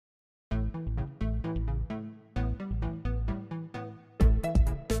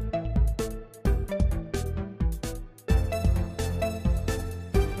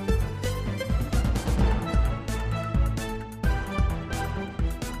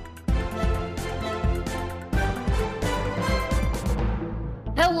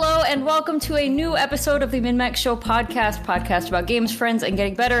Hello and welcome to a new episode of the Min-Max Show podcast about games, friends, and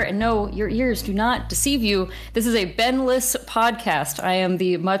getting better. And no, your ears do not deceive you. This is a Ben-less podcast. I am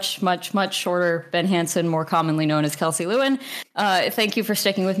the much shorter Ben Hansen, more commonly known as Kelsey Lewin. Thank you for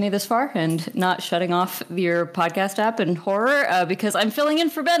sticking with me this far and not shutting off your podcast app in horror, because I'm filling in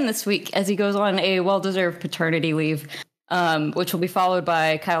for Ben this week as he goes on a well-deserved paternity leave, which will be followed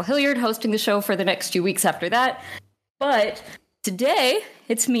by Kyle Hilliard hosting the show for the next few weeks after that. But today,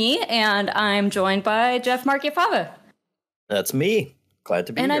 it's me, and I'm joined by Jeff Marchiafava. That's me. Glad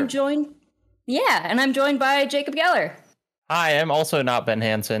to be here. I'm joined by Jacob Geller. Hi, I'm also not Ben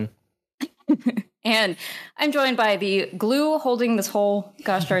Hansen. And I'm joined by the glue holding this whole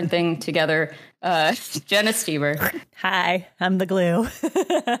gosh darn thing together, Jenna Stever. Hi, I'm the glue.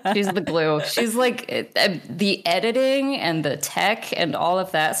 She's the glue. She's like the editing and the tech and all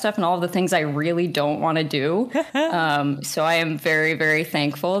of that stuff and all of the things I really don't want to do. So I am very, very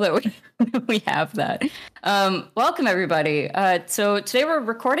thankful that we have that. Welcome, everybody. So today we're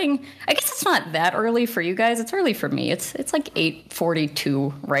recording. I guess it's not that early for you guys. It's early for me. It's like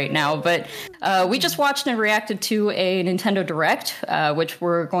 8:42 right now. But we just watched and reacted to a Nintendo Direct, which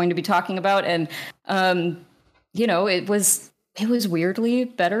we're going to be talking about. And it was weirdly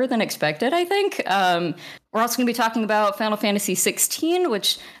better than expected, I think. We're also going to be talking about Final Fantasy 16,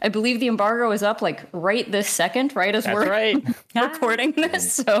 which I believe the embargo is up like right this second, right as we're recording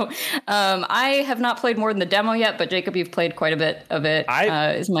this. So I have not played more than the demo yet, but Jacob, you've played quite a bit of it,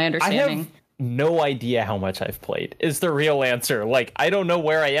 is my understanding. I have no idea how much I've played is the real answer. Like, I don't know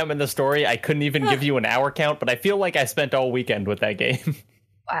where I am in the story. I couldn't even give you an hour count, but I feel like I spent all weekend with that game.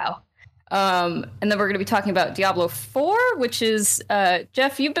 Wow. And then we're going to be talking about Diablo 4, which is,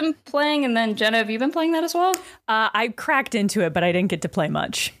 Jeff, you've been playing, and then Jenna, have you been playing that as well? I cracked into it, but I didn't get to play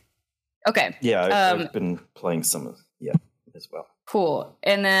much. Okay. Yeah, I've been playing some of as well. Cool.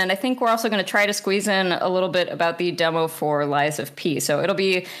 And then I think we're also going to try to squeeze in a little bit about the demo for Lies of P. So it'll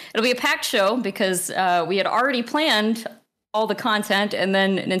be a packed show because we had already planned all the content, and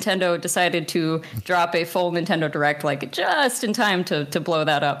then Nintendo decided to drop a full Nintendo Direct like just in time to blow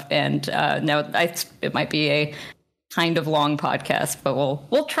that up. And now it might be a kind of long podcast, but we'll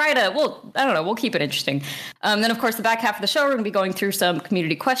keep it interesting. Then of course the back half of the show we're going to be going through some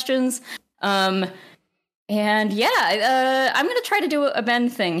community questions. I'm going to try to do a Ben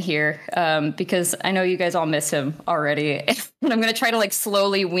thing here because I know you guys all miss him already. And I'm going to try to like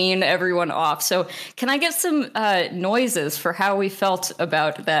slowly wean everyone off. So can I get some noises for how we felt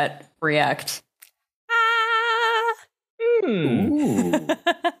about that react? I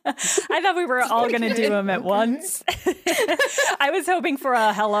thought we were all going to do them at once. I was hoping for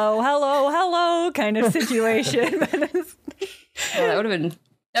a hello kind of situation.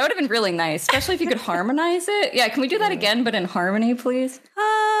 That would have been really nice, especially if you could harmonize it. Yeah, can we do that again, but in harmony, please?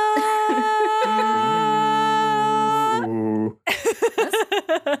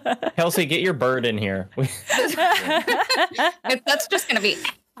 Kelsey, get your bird in here. That's just going to be...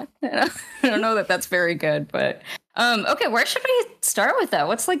 I don't know that that's very good, but... okay, where should we start with that?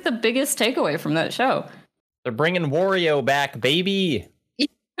 What's like the biggest takeaway from that show? They're bringing Wario back, baby!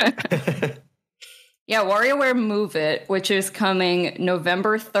 Yeah, WarioWare Move It, which is coming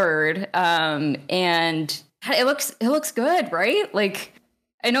November 3rd, and it looks good, right? Like,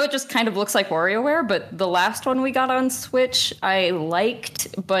 I know it just kind of looks like WarioWare, but the last one we got on Switch I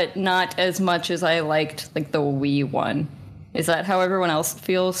liked, but not as much as I liked like the Wii one. Is that how everyone else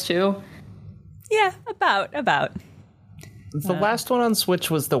feels too? Yeah, about. The last one on Switch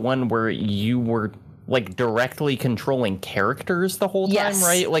was the one where you were like directly controlling characters the whole time,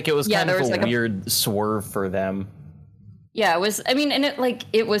 right? Like it was kind of a weird swerve for them. Yeah, it was. I mean, and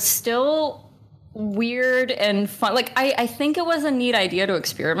it was still weird and fun. Like I think it was a neat idea to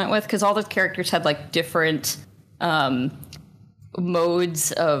experiment with because all the characters had like different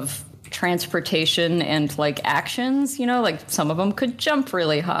modes of transportation and like actions. You know, like some of them could jump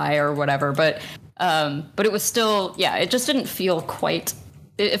really high or whatever, but it was still, it just didn't feel quite.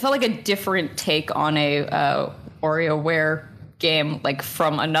 It felt like a different take on a WarioWare game, like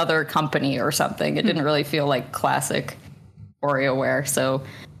from another company or something. It didn't really feel like classic WarioWare. So,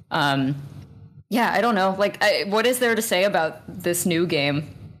 I don't know. Like, what is there to say about this new game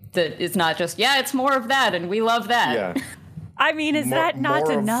that is not just, it's more of that and we love that? Yeah. I mean, is that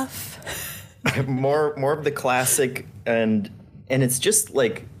not enough? more of the classic, and it's just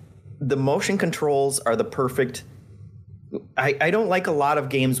like the motion controls are the perfect. I don't like a lot of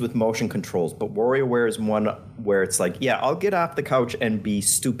games with motion controls, but WarioWare is one where it's like, I'll get off the couch and be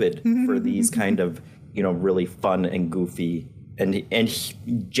stupid for these kind of, really fun and goofy and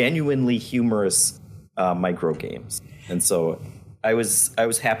genuinely humorous micro games. And so I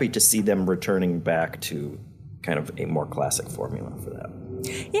was happy to see them returning back to kind of a more classic formula for that.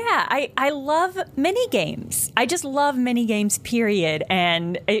 Yeah, I love mini games. I just love mini games, period.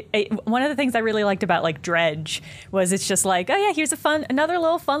 And one of the things I really liked about like Dredge was it's just like, oh yeah, here's another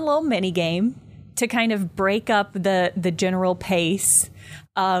fun little mini game to kind of break up the general pace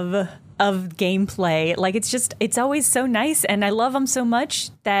of gameplay. Like it's always so nice, and I love them so much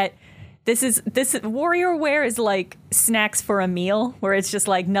that this WarioWare is like snacks for a meal, where it's just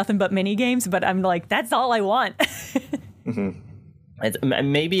like nothing but mini games. But I'm like, that's all I want. Mm-hmm.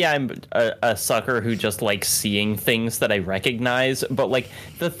 Maybe I'm a sucker who just likes seeing things that I recognize, but like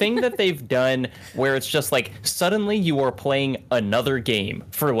the thing that they've done where it's just like suddenly you are playing another game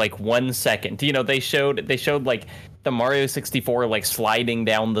for like 1 second. You know, they showed like the Mario 64 like sliding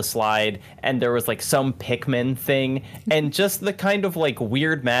down the slide, and there was like some Pikmin thing, and just the kind of like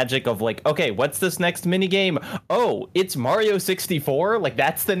weird magic of like, okay, what's this next mini game? Oh, it's Mario 64. Like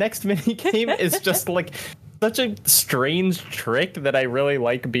that's the next mini game. Is just like such a strange trick that I really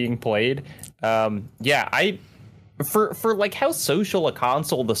like being played. For like how social a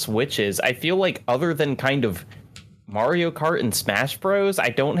console the Switch is, I feel like other than kind of Mario Kart and Smash Bros, I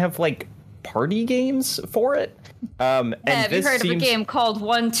don't have like party games for it. And have you heard of a game called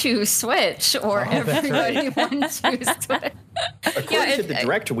 1-2 Switch or Everybody 1-2 Switch? According to the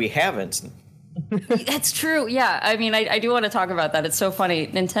director, we haven't. That's true. Yeah, I mean, I do want to talk about that. It's so funny.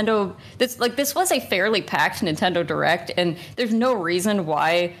 Nintendo, this was a fairly packed Nintendo Direct, and there's no reason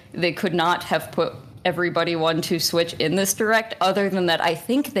why they could not have put Everybody 1-2 Switch in this Direct, other than that I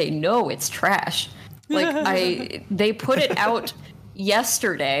think they know it's trash. Like, they put it out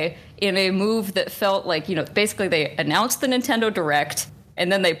yesterday in a move that felt like, you know, basically they announced the Nintendo Direct, and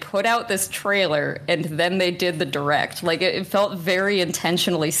then they put out this trailer, and then they did the Direct. Like, it felt very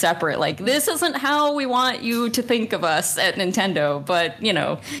intentionally separate. Like, this isn't how we want you to think of us at Nintendo, but, you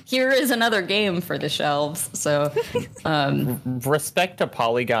know, here is another game for the shelves. So, respect to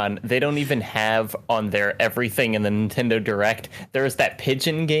Polygon, they don't even have on their everything in the Nintendo Direct. There's that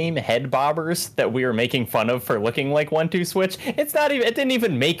pigeon game, Head Bobbers, that we were making fun of for looking like 1-2 Switch. It didn't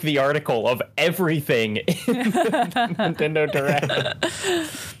even make the article of everything in the Nintendo Direct.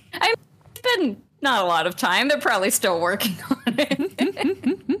 I've been not a lot of time. They're probably still working on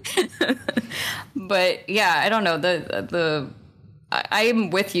it. But yeah, I don't know. I'm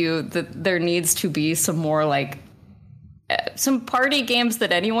with you that there needs to be some more like some party games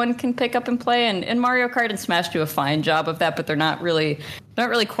that anyone can pick up and play. And Mario Kart and Smash do a fine job of that, but they're not really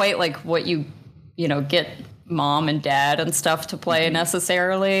quite like what you get mom and dad and stuff to play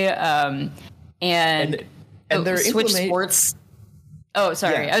necessarily. And they're Switch Sports. Oh,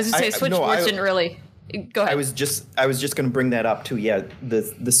 sorry. Yeah, I was going to say Switch Sports didn't really. Go ahead. I was just going to bring that up too. Yeah,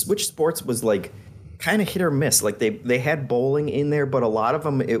 the Switch Sports was like kind of hit or miss. Like they had bowling in there, but a lot of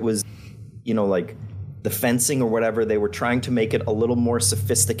them it was, like the fencing or whatever. They were trying to make it a little more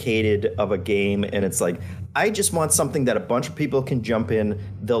sophisticated of a game, and it's like I just want something that a bunch of people can jump in.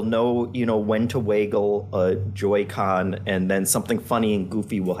 They'll know when to waggle a Joy-Con, and then something funny and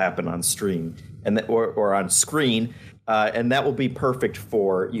goofy will happen on stream or on screen. And that will be perfect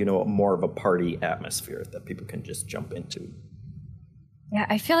for, more of a party atmosphere that people can just jump into. Yeah,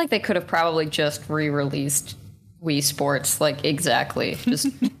 I feel like they could have probably just re-released Wii Sports, like exactly. Just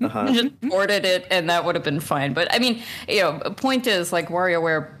ported it, and that would have been fine. But I mean, point is, like,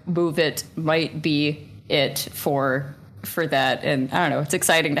 WarioWare Move It might be it for that. And I don't know, it's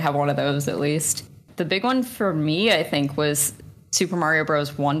exciting to have one of those at least. The big one for me, I think, was Super Mario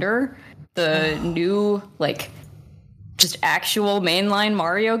Bros. Wonder, the new, like, just actual mainline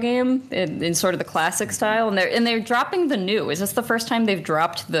Mario game in sort of the classic style, and they're dropping the new. Is this the first time they've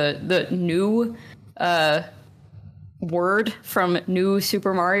dropped the new word from New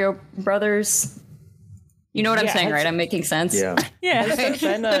Super Mario Brothers? You know what I'm saying, right? I'm making sense. Yeah. Has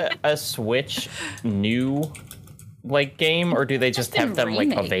there been a Switch new like game, or do they just have them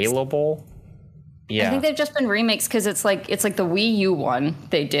remakes. Like available? Yeah. I think they've just been remakes because it's like the Wii U one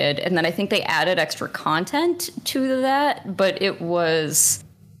they did, and then I think they added extra content to that, but it was,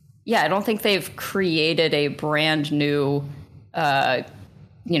 I don't think they've created a brand new,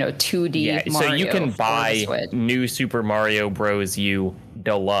 2D Mario. So you can buy New Super Mario Bros. U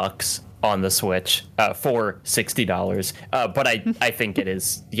Deluxe on the Switch for $60, but I think it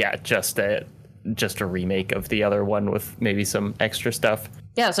is just a remake of the other one with maybe some extra stuff.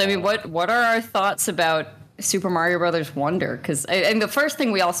 Yeah, so I mean, what are our thoughts about Super Mario Brothers Wonder? Because the first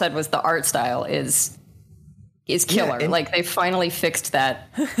thing we all said was the art style is killer. Like they finally fixed that.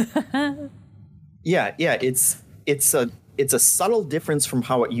 Yeah, it's a subtle difference from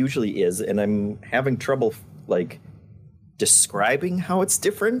how it usually is, and I'm having trouble like describing how it's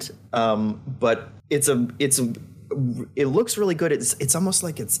different. But it looks really good. It's almost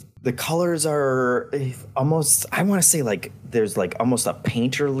like the colors are almost, I want to say like there's like almost a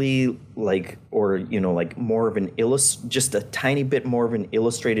painterly like, or like more of an just a tiny bit more of an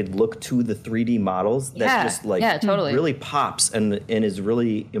illustrated look to the 3D models that just like totally really pops and is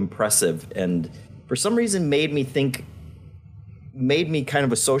really impressive, and for some reason made me kind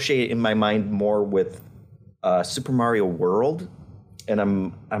of associate in my mind more with Super Mario World. And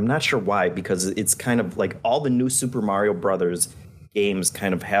I'm not sure why, because it's kind of like all the new Super Mario Brothers games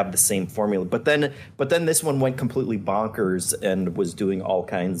kind of have the same formula. But then this one went completely bonkers and was doing all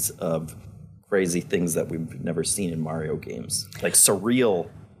kinds of crazy things that we've never seen in Mario games, like surreal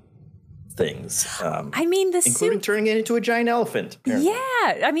things. Including turning it into a giant elephant. Apparently.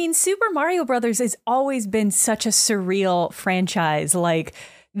 Yeah, I mean, Super Mario Brothers has always been such a surreal franchise. Like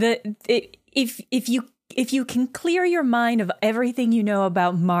if you can clear your mind of everything you know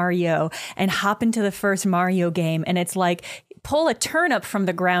about Mario and hop into the first Mario game, and it's like pull a turnip from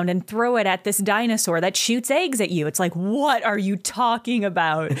the ground and throw it at this dinosaur that shoots eggs at you. It's like, what are you talking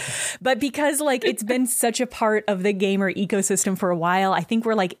about? But because like it's been such a part of the gamer ecosystem for a while, I think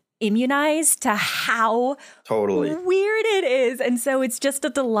we're like immunized to how weird it is. And so it's just a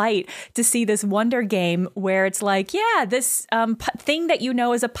delight to see this wonder game where it's like, yeah, this thing that you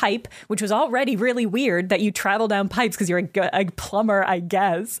know is a pipe, which was already really weird that you travel down pipes because you're a plumber, I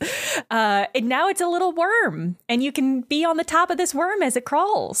guess. And now it's a little worm and you can be on the top of this worm as it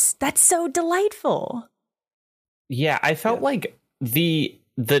crawls. That's so delightful. Yeah, I felt like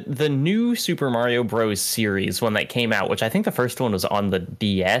the new Super Mario Bros. Series, when that came out, which I think the first one was on the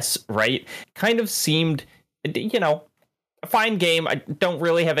DS, right? Kind of seemed, a fine game. I don't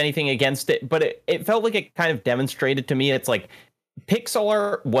really have anything against it, but it felt like it kind of demonstrated to me it's like pixel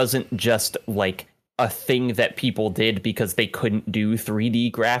art wasn't just like a thing that people did because they couldn't do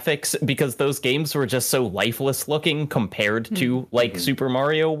 3D graphics, because those games were just so lifeless looking compared to like Super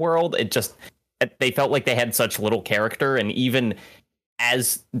Mario World. They felt like they had such little character, and even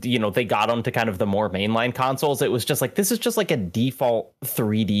as they got onto kind of the more mainline consoles, it was just like, this is just like a default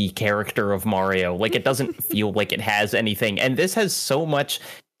 3D character of Mario. Like, it doesn't feel like it has anything. And this has so much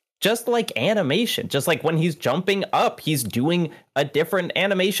just like animation, just like when he's jumping up, he's doing a different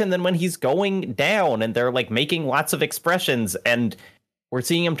animation than when he's going down, and they're like making lots of expressions, and we're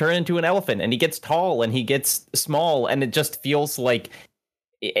seeing him turn into an elephant, and he gets tall and he gets small, and it just feels like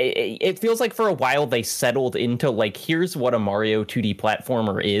it feels like for a while they settled into like, here's what a Mario 2D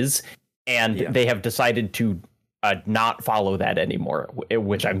platformer is, and they have decided to not follow that anymore,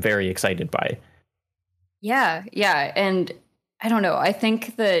 which I'm very excited by. Yeah, and I don't know. I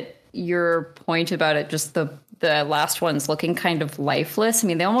think that your point about it, just the last ones looking kind of lifeless. I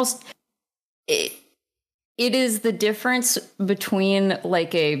mean, they almost it is the difference between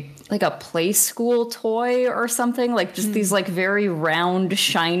like a play school toy or something, like just these like very round,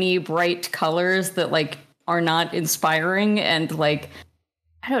 shiny, bright colors that like are not inspiring, and like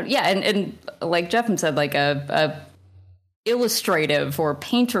and like Jeff said, like a illustrative or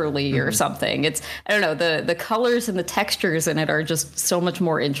painterly or something. It's, I don't know, the colors and the textures in it are just so much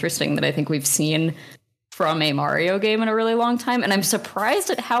more interesting than I think we've seen from a Mario game in a really long time, and I'm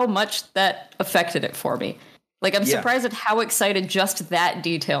surprised at how much that affected it for me. Like, I'm surprised at how excited just that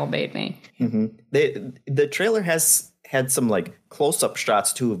detail made me. The trailer has had some like close-up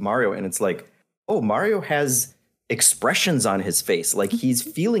shots too of Mario, and it's like, oh, Mario has expressions on his face, like he's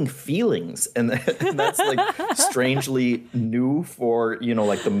feeling feelings, and that's like strangely new for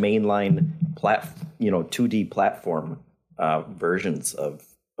like the mainline 2D platform versions of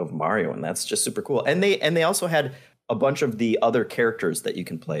Mario, and that's just super cool. And they also had a bunch of the other characters that you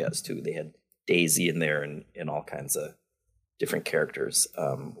can play as too. They had Daisy in there and all kinds of different characters,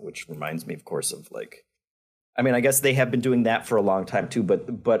 which reminds me, of course, of like, I mean, I guess they have been doing that for a long time too,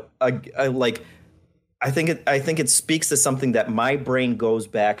 but I think it speaks to something that my brain goes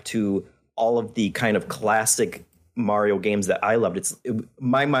back to all of the kind of classic Mario games that I loved.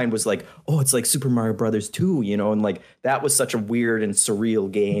 My mind was like, oh, it's like Super Mario Brothers 2, and like that was such a weird and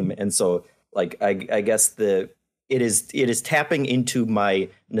surreal game, and so like I guess it is tapping into my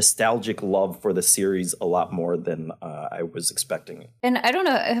nostalgic love for the series a lot more than I was expecting. And I don't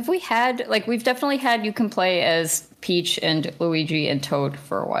know, have we had, like, we've definitely had you can play as Peach and Luigi and Toad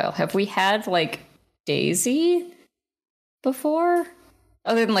for a while. Have we had like Daisy before?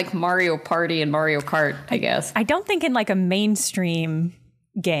 Other than like Mario Party and Mario Kart, I guess. I don't think in like a mainstream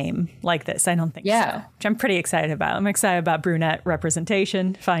game like this. I don't think so. Which I'm pretty excited about. I'm excited about brunette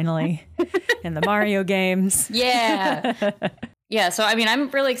representation finally in the Mario games. Yeah. Yeah, so I mean, I'm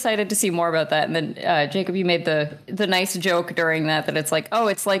really excited to see more about that. And then Jacob, you made the nice joke during that it's like, oh,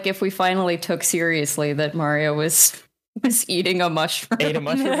 it's like if we finally took seriously that Mario was eating a mushroom. Ate a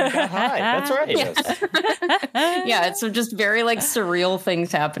mushroom and got high. That's right. Yes. Yeah, it's just very like surreal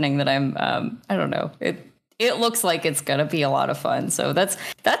things happening that I'm I don't know. It looks like it's gonna be a lot of fun. So that's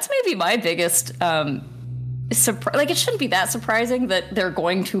maybe my biggest like it shouldn't be that surprising that they're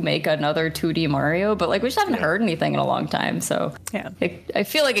going to make another 2D Mario, but like we just haven't heard anything in a long time. So yeah, I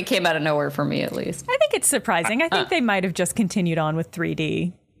feel like it came out of nowhere for me at least. I think it's surprising. I think they might have just continued on with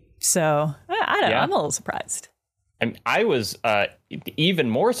 3D. So I don't know. I'm a little surprised. And I was even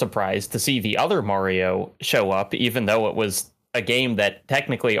more surprised to see the other Mario show up, even though it was a game that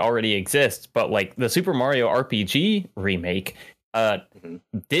technically already exists. But like the Super Mario RPG remake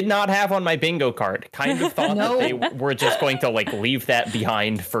did not have on my bingo card. Kind of thought that they were just going to like leave that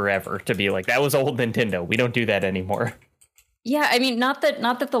behind forever, to be like, that was old Nintendo. We don't do that anymore. Yeah, I mean, not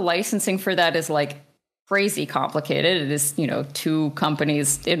that the licensing for that is like crazy complicated. It is, 2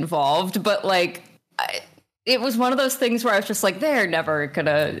 companies involved, but like it was one of those things where I was just like, they're never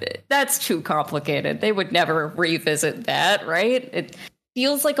gonna, that's too complicated. They would never revisit that, right? It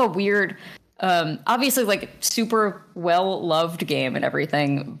feels like a weird, obviously like super well-loved game and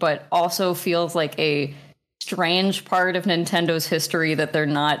everything, but also feels like a strange part of Nintendo's history that they're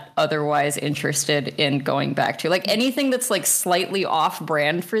not otherwise interested in going back to. Like anything that's like slightly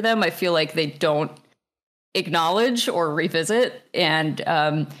off-brand for them, I feel like they don't acknowledge or revisit. And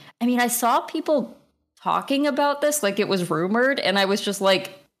I mean, I saw people talking about this like it was rumored, and I was just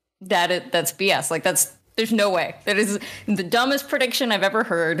like, that's BS. Like there's no way. That is the dumbest prediction I've ever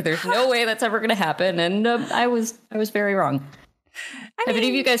heard. There's no way that's ever going to happen, and I was very wrong. Have any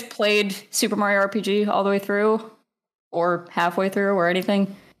of you guys played Super Mario RPG all the way through, or halfway through, or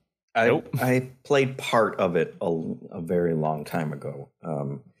anything? I played part of it a very long time ago,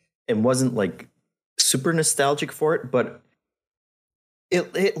 and wasn't like super nostalgic for it, but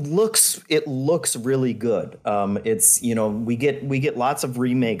It looks really good. It's we get lots of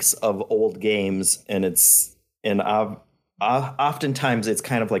remakes of old games, and oftentimes it's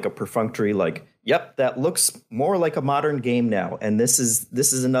kind of like a perfunctory like, yep, that looks more like a modern game now. And this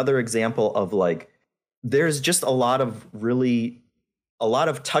is another example of like there's just a lot of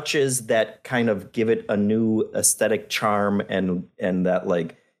touches that kind of give it a new aesthetic charm, and that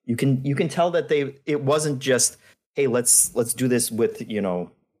like you can tell that it wasn't just, hey, let's do this with,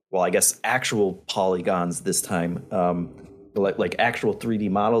 well, I guess actual polygons this time, like actual 3D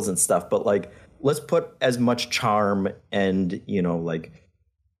models and stuff. But like, let's put as much charm and, like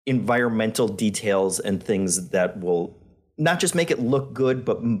environmental details and things that will not just make it look good,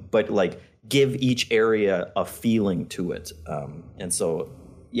 but like give each area a feeling to it. And so,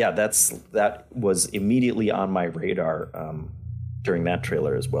 yeah, that was immediately on my radar during that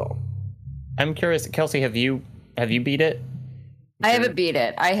trailer as well. I'm curious, Kelsey, have you beat it? I haven't beat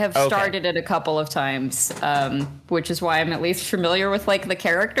it. I have started it a couple of times, which is why I'm at least familiar with like the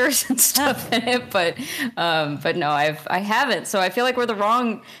characters and stuff in it. But no, I haven't. So I feel like we're the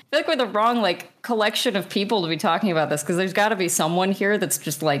wrong like collection of people to be talking about this, because there's got to be someone here that's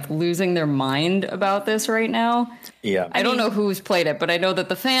just like losing their mind about this right now. Yeah, I don't know who's played it, but I know that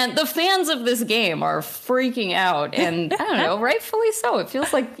the fans of this game are freaking out, and I don't know, rightfully so. It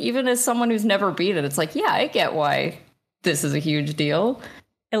feels like even as someone who's never beat it, it's like, yeah, I get why this is a huge deal.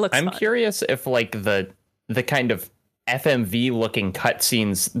 It looks I'm fun. curious if like the kind of FMV looking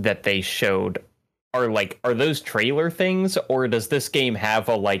cutscenes that they showed are those trailer things, or does this game have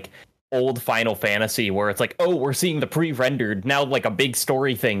a like old Final Fantasy where it's like, oh, we're seeing the pre-rendered, now like a big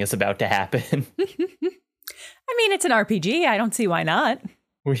story thing is about to happen? I mean, it's an RPG. I don't see why not.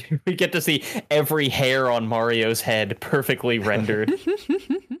 We get to see every hair on Mario's head perfectly rendered.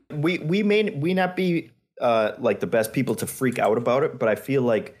 we may not be like the best people to freak out about it, but I feel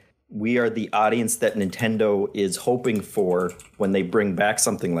like we are the audience that Nintendo is hoping for when they bring back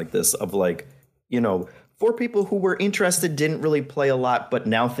something like this, of like, for people who were interested, didn't really play a lot, but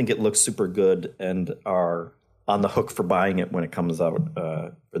now think it looks super good and are on the hook for buying it when it comes out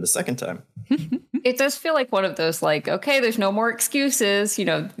for the second time. It does feel like one of those like, okay, there's no more excuses.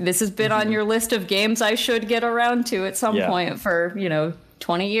 This has been on your list of games I should get around to at some point for,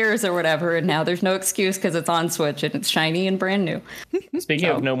 20 years or whatever, and now there's no excuse because it's on Switch and it's shiny and brand new. Speaking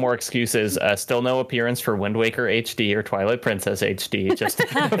of no more excuses, still no appearance for Wind Waker HD or Twilight Princess HD. Just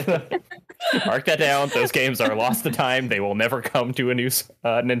mark that down. Those games are lost to time. They will never come to a new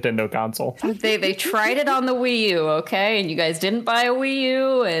Nintendo console. They tried it on the Wii U, okay, and you guys didn't buy a Wii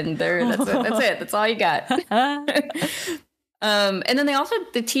U, and that's it. That's all you got. And then they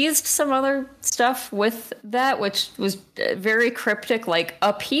teased some other stuff with that, which was very cryptic, like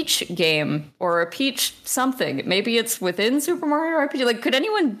a Peach game or a Peach something. Maybe it's within Super Mario RPG. Like, did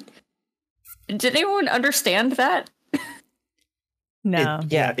anyone understand that? No.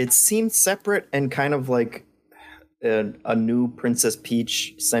 It seemed separate and kind of like a new Princess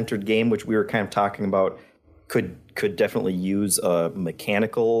Peach centered game, which we were kind of talking about could definitely use a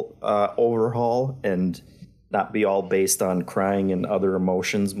mechanical overhaul and not be all based on crying and other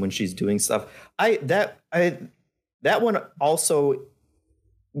emotions when she's doing stuff. That one also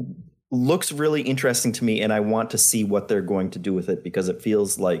looks really interesting to me, and I want to see what they're going to do with it, because it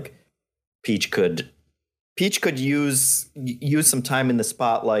feels like Peach could use some time in the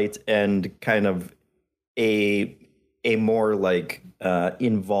spotlight and kind of a more like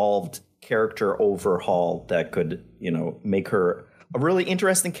involved character overhaul that could, make her a really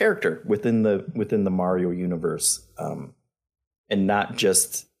interesting character within the Mario universe, and not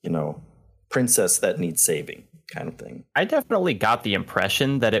just, princess that needs saving kind of thing. I definitely got the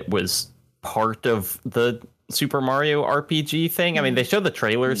impression that it was part of the Super Mario RPG thing. I mean, they showed the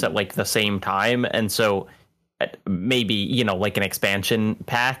trailers at like the same time, and so maybe, like an expansion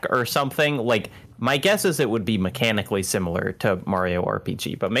pack or something. Like, my guess is it would be mechanically similar to Mario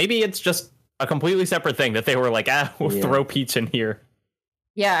RPG, but maybe it's just a completely separate thing that they were like, we'll throw Peach in here.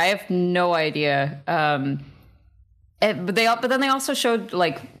 Yeah, I have no idea. But then they also showed,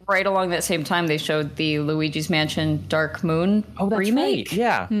 like, right along that same time, they showed the Luigi's Mansion Dark Moon remake. Right.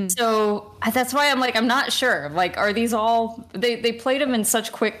 Yeah. So that's why I'm like, I'm not sure. Like, are these all... They played them in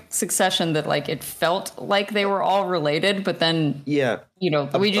such quick succession that, like, it felt like they were all related, but then,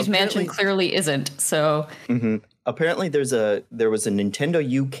 Luigi's Mansion clearly isn't, so... Mm-hmm. Apparently there was a Nintendo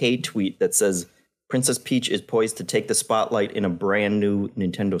UK tweet that says Princess Peach is poised to take the spotlight in a brand new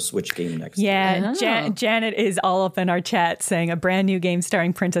Nintendo Switch game next year. Yeah, Janet is all up in our chat saying a brand new game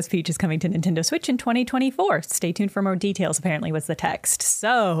starring Princess Peach is coming to Nintendo Switch in 2024. Stay tuned for more details, apparently was the text.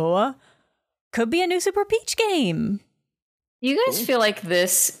 So, could be a new Super Peach game. You guys feel like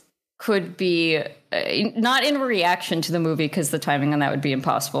this could be, not in reaction to the movie, because the timing on that would be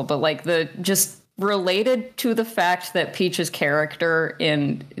impossible, but like just related to the fact that Peach's character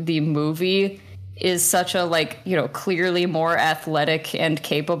in the movie is such a, like, clearly more athletic and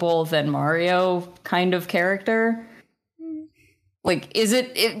capable than Mario kind of character. Like, is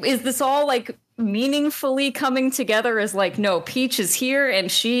this all like meaningfully coming together as like, no, Peach is here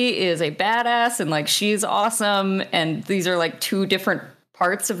and she is a badass and like she's awesome, and these are like two different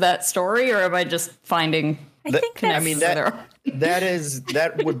parts of that story, or am I just finding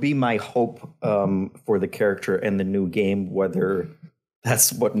that would be my hope for the character and the new game. Whether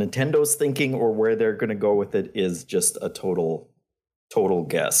that's what Nintendo's thinking or where they're going to go with it is just a total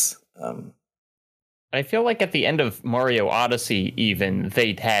guess. I feel like at the end of Mario Odyssey, even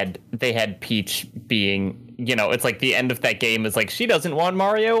they had Peach being, it's like the end of that game is like, she doesn't want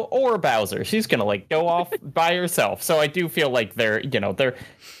Mario or Bowser. She's gonna like go off by herself. So I do feel like they're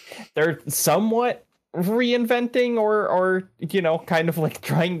somewhat reinventing or kind of like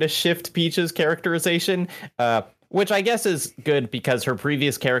trying to shift Peach's characterization, which I guess is good, because her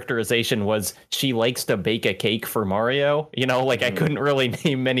previous characterization was she likes to bake a cake for Mario. I couldn't really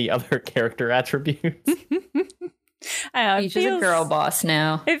name many other character attributes. She's a girl boss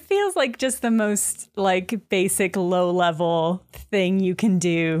now. It feels like just the most like basic low level thing you can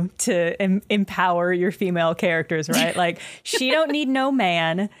do to empower your female characters, right? Like, she don't need no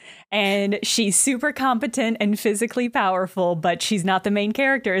man, and she's super competent and physically powerful, but she's not the main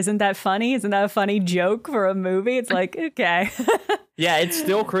character. Isn't that funny? Isn't that a funny joke for a movie? It's like, okay. Yeah, it's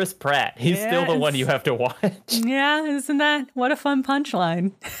still Chris Pratt. He's still the one you have to watch. Yeah, isn't that what a fun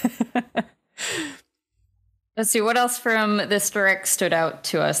punchline? Let's see, what else from this direct stood out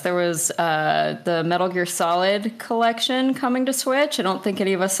to us? There was the Metal Gear Solid collection coming to Switch. I don't think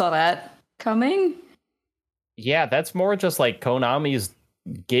any of us saw that coming. Yeah, that's more just like Konami's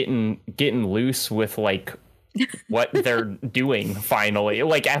getting loose with like what they're doing finally.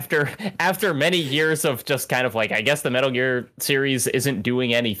 Like after many years of just kind of like, I guess the Metal Gear series isn't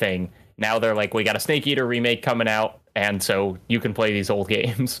doing anything. Now they're like, we got a Snake Eater remake coming out, and so you can play these old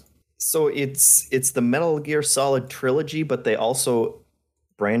games. So it's the Metal Gear Solid trilogy, but they also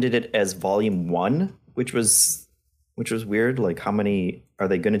branded it as Volume 1, which was weird. Like, how many are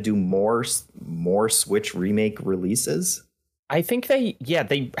they going to do? More Switch remake releases? I think they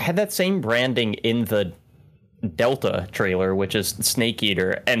had that same branding in the Delta trailer, which is Snake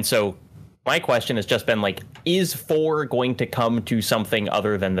Eater. And so my question has just been like, is 4 going to come to something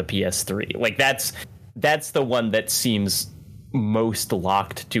other than the PS3? Like, that's the one that seems most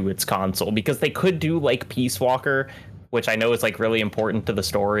locked to its console, because they could do like Peace Walker, which I know is like really important to the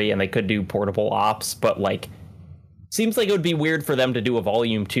story, and they could do portable ops, but like seems like it would be weird for them to do a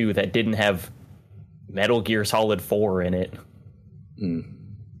volume 2 that didn't have Metal Gear Solid 4 in it.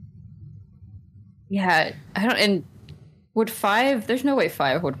 Yeah, I don't. And would 5? There's no way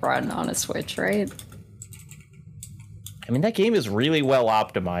 5 would run on a Switch, right? I mean, that game is really well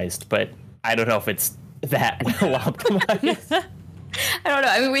optimized, but I don't know if it's that well optimized. I don't know.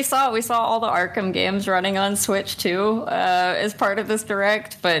 I mean, we saw all the Arkham games running on Switch too as part of this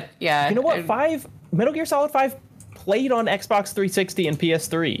direct, but yeah. You know what? Metal Gear Solid 5 played on Xbox 360 and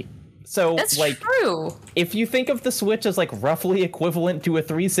PS3. So that's like, true. If you think of the Switch as like roughly equivalent to a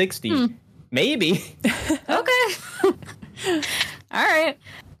 360, maybe. Okay. All right.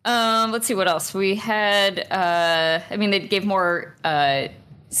 Let's see what else we had. I mean, they gave more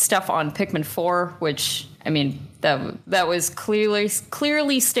stuff on Pikmin 4, which I mean that was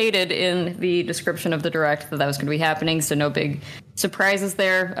clearly stated in the description of the direct that was going to be happening. So no big surprises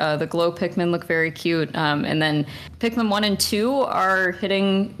there. The glow Pikmin look very cute, and then Pikmin 1 and 2 are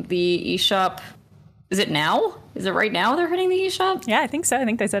hitting the eShop. Is it now? Is it right now they're hitting the eShop? Yeah, I think so. I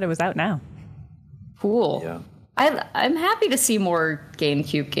think they said it was out now. Cool. Yeah. I'm happy to see more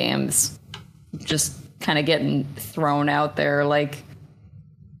GameCube games just kind of getting thrown out there. Like,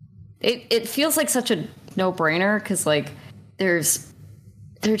 it feels like such a no-brainer because like there's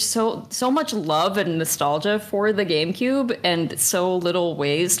so much love and nostalgia for the GameCube and so little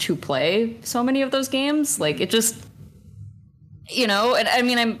ways to play so many of those games. Like, it just, you know, and I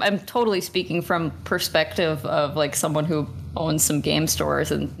mean, I'm totally speaking from perspective of like someone who owns some game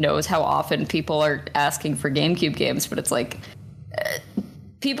stores and knows how often people are asking for GameCube games, but it's like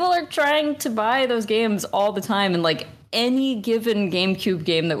people are trying to buy those games all the time, and like any given GameCube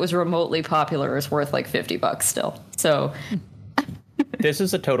game that was remotely popular is worth like $50 still. So this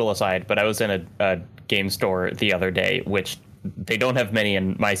is a total aside, but I was in a game store the other day, which they don't have many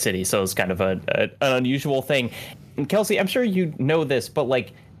in my city, so it's kind of an unusual thing. And Kelsey, I'm sure you know this, but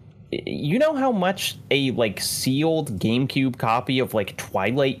like, you know how much a like sealed GameCube copy of like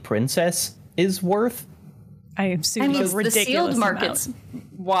Twilight Princess is worth? I assume a ridiculous the sealed market's amount.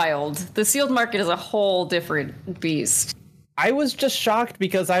 wild. The sealed market is a whole different beast. I was just shocked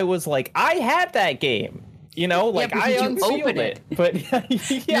because I was like, I had that game. You know, like I unsealed it, but yeah,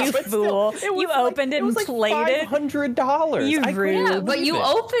 you but fool! Still, You opened it and played it. $500. You rude. Yeah, but you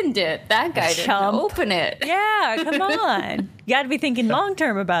opened it. That guy didn't open it. Yeah, come on. You got to be thinking long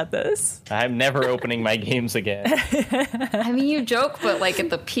term about this. I'm never opening my games again. I mean, you joke, but like at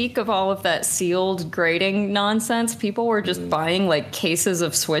the peak of all of that sealed grading nonsense, people were just buying like cases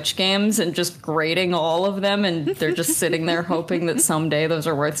of Switch games and just grading all of them, and they're just sitting there hoping that someday those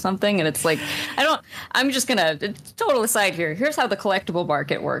are worth something. And it's like, I'm just gonna total aside here. Here's how the collectible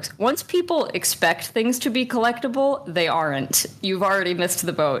market works. Once people expect things to be collectible, they aren't. You've already missed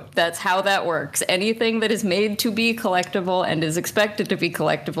the boat. That's how that works. Anything that is made to be collectible and is expected to be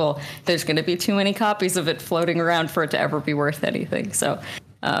collectible, there's going to be too many copies of it floating around for it to ever be worth anything. So,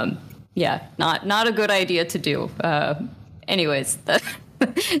 yeah, not a good idea to do. Anyways,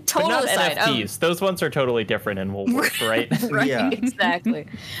 total not aside. NFTs. Those ones are totally different and will work, right? Right, Yeah. exactly.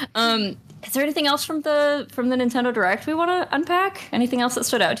 Is there anything else from the Nintendo Direct we want to unpack? Anything else that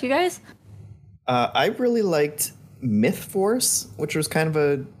stood out to you guys? I really liked Myth Force, which was kind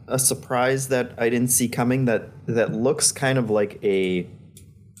of a surprise that I didn't see coming. That looks kind of like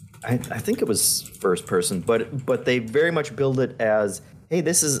I think it was first person, but they very much build it as, hey,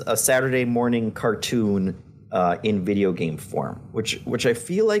 this is a Saturday morning cartoon in video game form, which I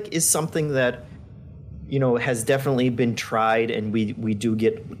feel like is something that, you know, has definitely been tried, and we do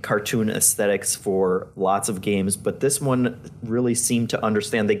get cartoon aesthetics for lots of games, but this one really seemed to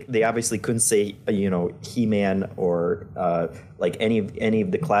understand. They obviously couldn't say, you know, He-Man or like any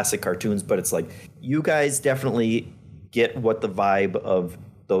of the classic cartoons, but it's like, you guys definitely get what the vibe of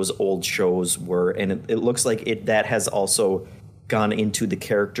those old shows were, and it looks like that has also gone into the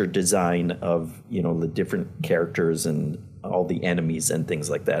character design of, you know, the different characters and all the enemies and things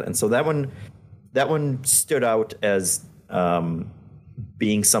like that. And so that one stood out as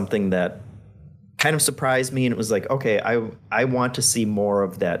being something that kind of surprised me, and it was like, okay, I want to see more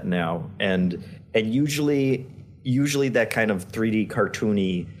of that now. And usually that kind of 3D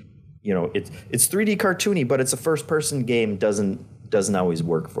cartoony, you know, it's 3D cartoony, but it's a first person game doesn't always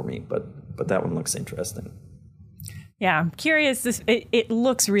work for me. But that one looks interesting. Yeah, I'm curious. It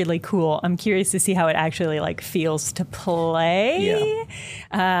looks really cool. I'm curious to see how it actually like feels to play.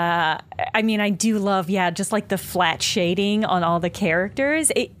 Yeah. I mean, I do love, just like the flat shading on all the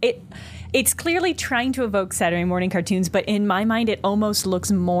characters. It's clearly trying to evoke Saturday morning cartoons, but in my mind, it almost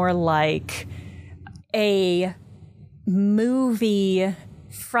looks more like a movie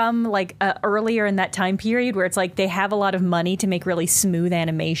from like earlier in that time period where it's like they have a lot of money to make really smooth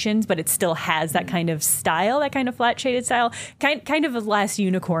animations, but it still has that kind of style, that kind of flat shaded style. Kind of a Last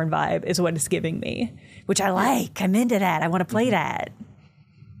Unicorn vibe is what it's giving me, which I like. I'm into that. I want to play that.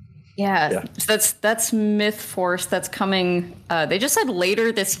 Yeah. So that's Myth Force. That's coming. They just said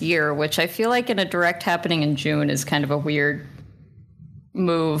later this year, which I feel like in a direct happening in June is kind of a weird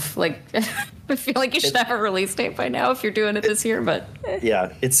move. Like, I feel like you should have a release date by now if you're doing it this year, but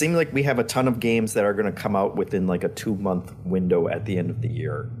yeah, it seemed like we have a ton of games that are going to come out within like a 2-month window at the end of the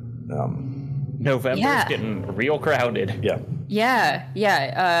year. November is getting real crowded. Yeah.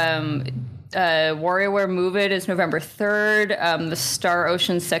 WarioWare Move It is November 3rd. The Star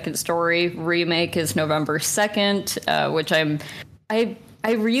Ocean Second Story remake is November 2nd, which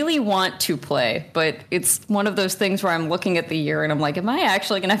I really want to play, but it's one of those things where I'm looking at the year and I'm like, am I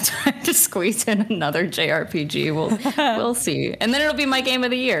actually going to have time to squeeze in another JRPG? We'll see. And then it'll be my game of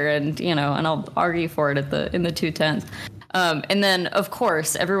the year, and and I'll argue for it in the 210s. And then, of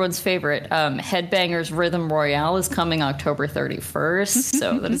course, everyone's favorite, Headbangers Rhythm Royale is coming October 31st.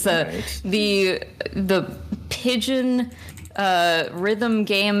 So that is the Pigeon rhythm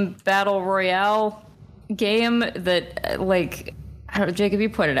game battle royale game that, like, I don't know, Jacob, you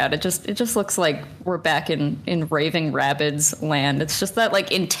pointed out, it just looks like we're back in Raving Rabbids land. It's just that,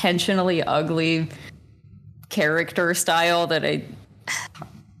 like, intentionally ugly character style that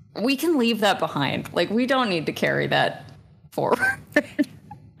we can leave that behind. Like, we don't need to carry that forward.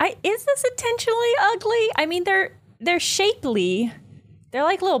 Is this intentionally ugly? I mean, they're shapely. They're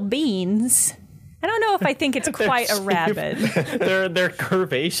like little beans. I don't know if I think it's quite a rabbit. They're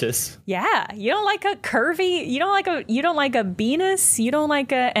curvaceous. Yeah, you don't like a curvy. You don't like a Venus. You don't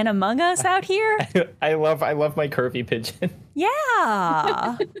like an Among Us out here. I love my curvy pigeon. Yeah,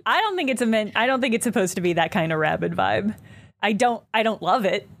 I don't think it's supposed to be that kind of rabbit vibe. I don't love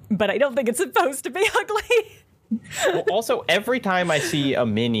it, but I don't think it's supposed to be ugly. Well, also, every time I see a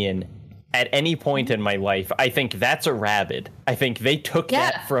minion at any point in my life, I think that's a rabbit. I think they took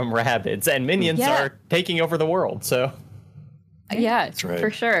that from rabbits, and minions are taking over the world. So, yeah, that's right. For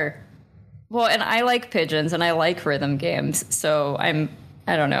sure. Well, and I like pigeons, and I like rhythm games. So I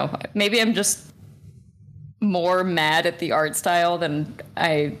don't know. Maybe I'm just more mad at the art style than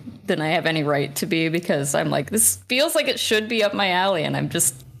I have any right to be, because I'm like, this feels like it should be up my alley, and I'm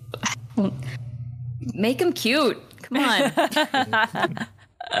just make them cute. Come on.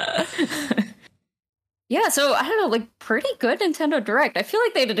 Yeah, so I don't know, like, pretty good Nintendo Direct. I feel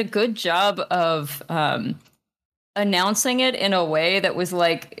like they did a good job of announcing it in a way that was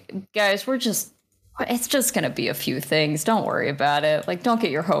like, guys, it's just going to be a few things. Don't worry about it. Like, don't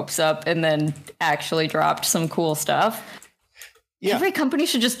get your hopes up, and then actually dropped some cool stuff. Yeah. Every company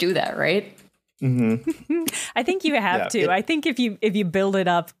should just do that, right? Mm-hmm. I think you have to. I think if you build it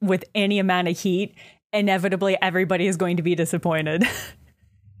up with any amount of heat, inevitably everybody is going to be disappointed.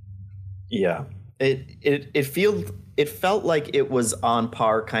 Yeah. It felt like it was on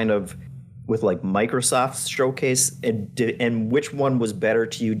par kind of with like Microsoft's showcase, and which one was better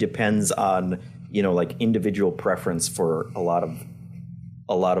to you depends on, like individual preference for a lot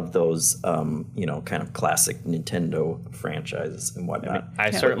of those kind of classic Nintendo franchises and whatnot. I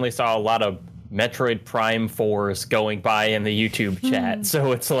certainly saw a lot of Metroid Prime 4s going by in the YouTube chat.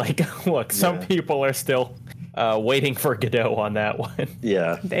 So it's like, look, some people are still waiting for Godot on that one.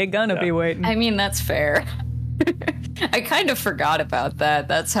 Yeah. They're gonna be waiting. I mean, that's fair. I kind of forgot about that.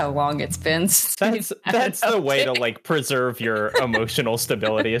 That's how long it's been. That's the way to like preserve your emotional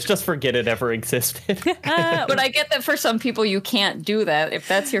stability. Is just forget it ever existed. But I get that for some people you can't do that. If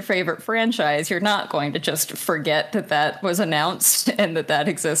that's your favorite franchise, you're not going to just forget that was announced and that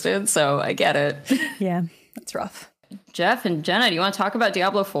existed. So I get it. Yeah, that's rough. Jeff and Jenna, do you want to talk about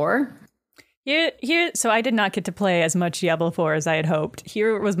Diablo 4? So I did not get to play as much Diablo 4 as I had hoped.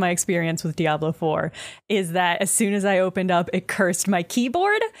 Here was my experience with Diablo 4, is that as soon as I opened up, it cursed my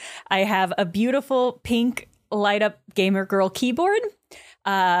keyboard. I have a beautiful pink light up gamer girl keyboard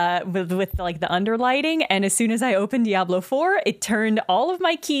with like the underlighting. And as soon as I opened Diablo 4, it turned all of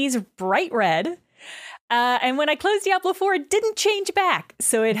my keys bright red. And when I closed Diablo 4, it didn't change back.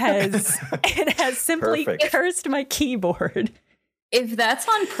 So it has simply cursed my keyboard. If that's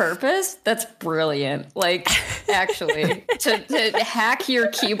on purpose, that's brilliant. Like, actually, to hack your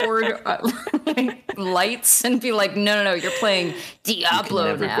keyboard lights and be like, no, you're playing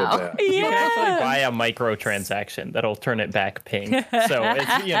Diablo now. Yeah. You can actually buy a microtransaction that'll turn it back pink. So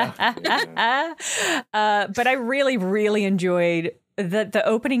it's, but I really, really enjoyed the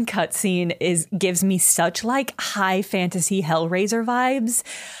opening cutscene gives me such like high fantasy Hellraiser vibes.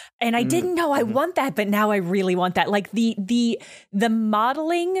 And I didn't know I want that, but now I really want that. Like the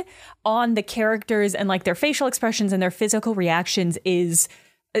modeling on the characters and like their facial expressions and their physical reactions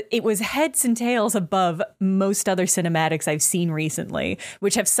it was heads and tails above most other cinematics I've seen recently,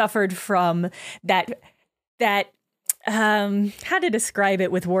 which have suffered from that how to describe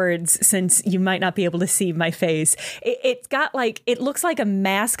it with words, since you might not be able to see my face. It's got like, it looks like a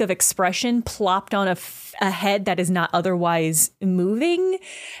mask of expression plopped on a head that is not otherwise moving.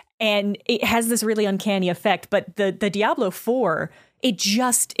 And it has this really uncanny effect. But the Diablo 4,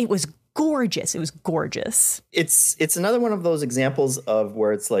 it was gorgeous. It was gorgeous. It's another one of those examples of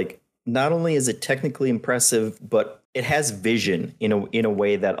where it's like, not only is it technically impressive, but it has vision in a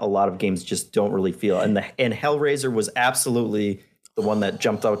way that a lot of games just don't really feel. And Hellraiser was absolutely the one that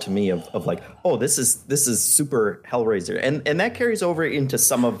jumped out to me of like, oh, this is super Hellraiser. And that carries over into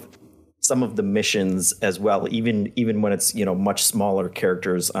some of the missions as well, even when it's, much smaller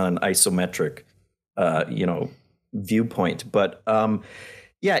characters on an isometric viewpoint. But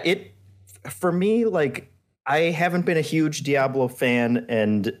for me, like, I haven't been a huge Diablo fan,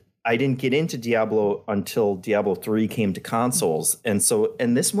 and I didn't get into Diablo until Diablo 3 came to consoles. And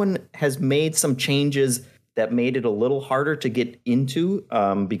this one has made some changes that made it a little harder to get into,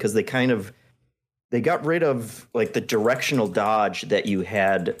 because they got rid of like the directional dodge that you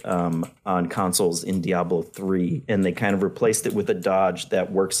had on consoles in Diablo 3, and they kind of replaced it with a dodge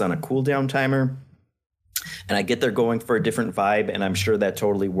that works on a cooldown timer. And I get they're going for a different vibe, and I'm sure that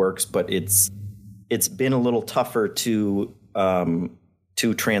totally works, but it's been a little tougher to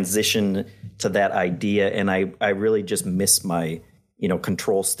transition to that idea. And I really just miss my,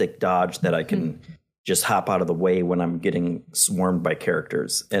 control stick dodge that I can just hop out of the way when I'm getting swarmed by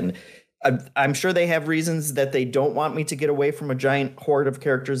characters. And I'm sure they have reasons that they don't want me to get away from a giant horde of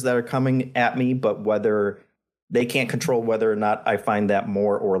characters that are coming at me, but whether they can't control whether or not I find that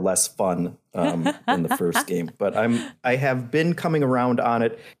more or less fun in the first game. But I have been coming around on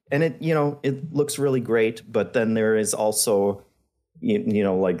it, and it looks really great. But then there is also,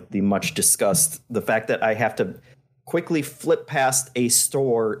 like the much discussed, the fact that I have to quickly flip past a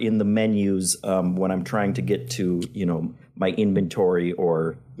store in the menus when I'm trying to get to, my inventory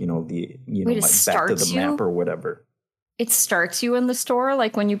or, Wait, my back to the map or whatever. It starts you in the store,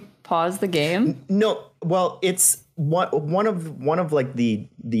 like when you pause the game? No, well, it's one of like the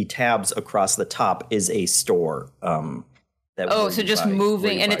tabs across the top is a store. So just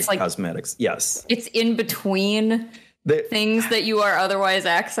moving, and it's like cosmetics. Yes, it's in between things that you are otherwise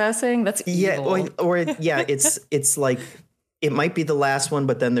accessing. That's evil. It's like it might be the last one,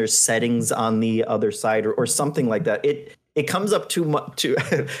 but then there's settings on the other side or something like that. It comes up too much.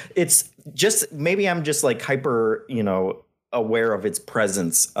 It's just, maybe I'm just like hyper, aware of its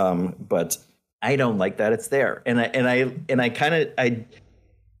presence. But I don't like that it's there.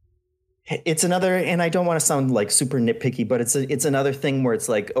 It's another, and I don't want to sound like super nitpicky, but it's another thing where it's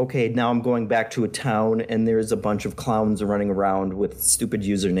like, okay, now I'm going back to a town and there's a bunch of clowns running around with stupid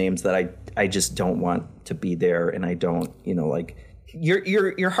usernames that I just don't want to be there. And I don't, like,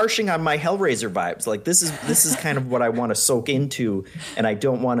 you're harshing on my Hellraiser vibes. Like, this is kind of what I want to soak into, and I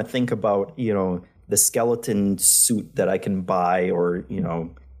don't want to think about, the skeleton suit that I can buy or,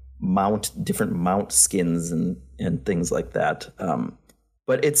 different mount skins and things like that.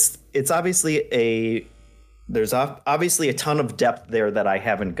 But it's obviously there's obviously a ton of depth there that I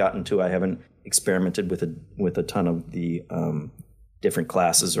haven't gotten to. I haven't experimented with a ton of the different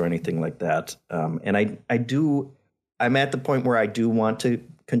classes or anything like that. And I'm at the point where I do want to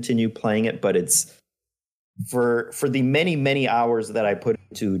continue playing it, but it's for the many, many hours that I put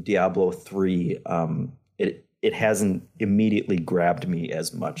into Diablo 3, it hasn't immediately grabbed me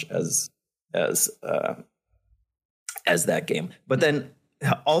as much as that game. But then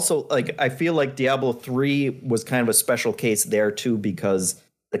also, like, I feel like Diablo 3 was kind of a special case there too, because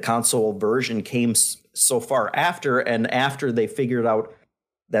the console version came so far after, and after they figured out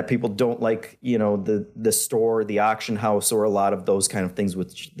that people don't like, the store, the auction house, or a lot of those kind of things,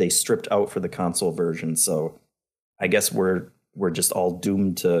 which they stripped out for the console version. So I guess we're just all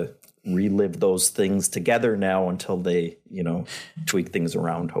doomed to relive those things together now until they, tweak things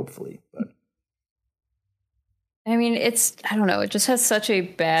around, hopefully. But I mean, I don't know, it just has such a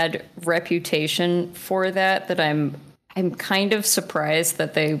bad reputation for that I'm kind of surprised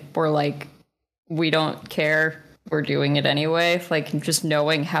that they were like, we don't care, we're doing it anyway. Like, just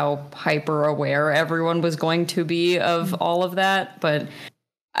knowing how hyper aware everyone was going to be of all of that. But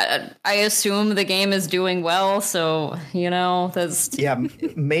I assume the game is doing well, so that's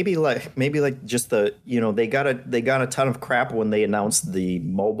maybe like just the they got a ton of crap when they announced the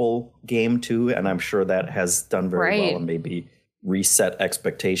mobile game too, and I'm sure that has done very well, and maybe reset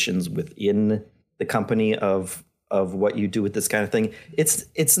expectations within the company of what you do with this kind of thing.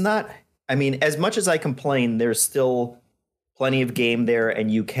 It's not, I mean, as much as I complain, there's still plenty of game there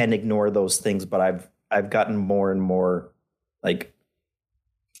and you can ignore those things, but I've gotten more and more like,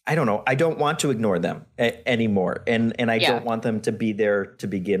 I don't know, I don't want to ignore them anymore. And I don't want them to be there to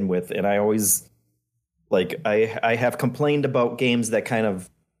begin with. And I always like, I have complained about games that kind of,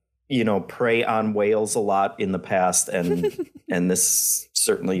 you know, prey on whales a lot in the past. And, and this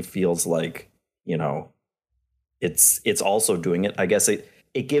certainly feels like, you know, it's also doing it. I guess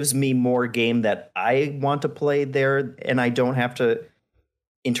it gives me more game that I want to play there, and I don't have to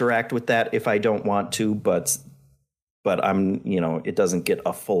interact with that if I don't want to, but I'm, you know, it doesn't get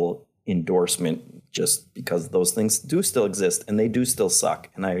a full endorsement just because those things do still exist and they do still suck.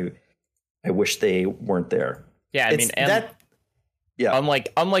 And I wish they weren't there. Yeah, I mean,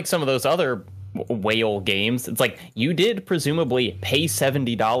 unlike some of those other whale games, it's like you did presumably pay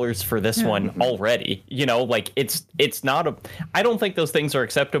 $70 for this one already, you know, like it's not I don't think those things are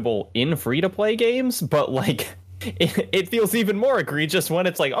acceptable in free to play games, but like it feels even more egregious when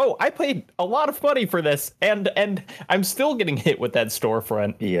it's like, oh, I paid a lot of money for this and I'm still getting hit with that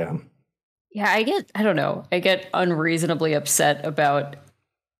storefront. I get unreasonably upset about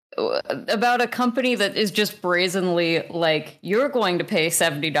a company that is just brazenly like, you're going to pay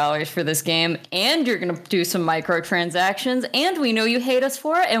 $70 for this game and you're going to do some microtransactions and we know you hate us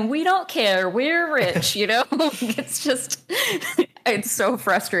for it and we don't care, we're rich, you know. It's just, it's so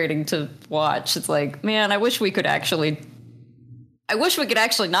frustrating to watch. It's like, man, I wish we could actually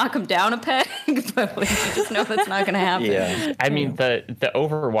knock them down a peg, but we just know that's not going to happen. Yeah. I mean, the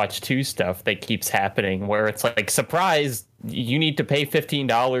Overwatch 2 stuff that keeps happening where it's like, surprise, you need to pay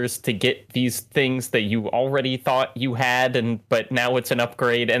 $15 to get these things that you already thought you had, but now it's an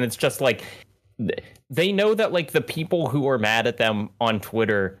upgrade. And it's just like, they know that like the people who are mad at them on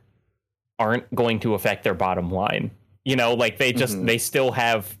Twitter aren't going to affect their bottom line. You know, like they just, they still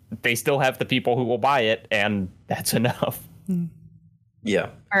have the people who will buy it, and that's enough. Yeah.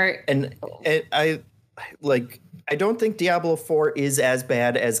 All right. And I don't think Diablo 4 is as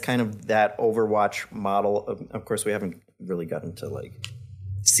bad as kind of that Overwatch model. Of course, we haven't really gotten to like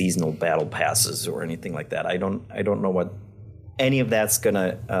seasonal battle passes or anything like that. I don't know what any of that's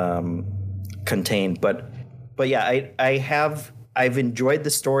gonna contain. But yeah, I've enjoyed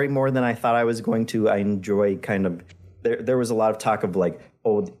the story more than I thought I was going to. I enjoy kind of there was a lot of talk of like,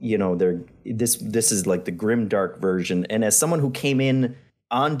 oh, you know, this is like the grimdark version. And as someone who came in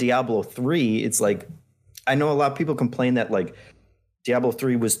on Diablo 3, it's like, I know a lot of people complain that like Diablo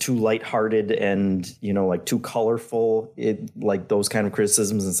 3 was too lighthearted and, you know, like too colorful, like those kind of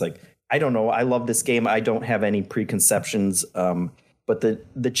criticisms. It's like, I don't know. I love this game. I don't have any preconceptions. But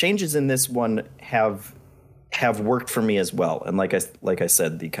the changes in this one have worked for me as well. And like I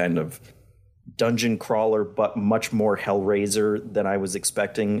said, the kind of dungeon crawler, but much more Hellraiser than I was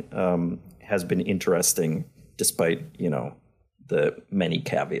expecting, has been interesting, despite, you know, the many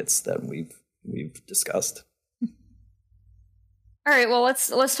caveats that we've discussed. All right, well,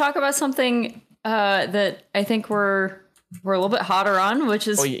 let's talk about something that I think we're a little bit hotter on, which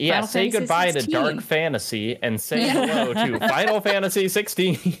is Final say Fantasy goodbye 16. to Dark Fantasy and say hello to Final Fantasy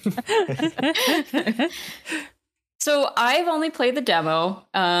 16. So I've only played the demo,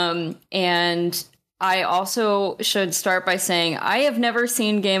 and I also should start by saying I have never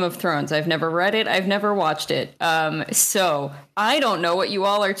seen Game of Thrones. I've never read it. I've never watched it. So I don't know what you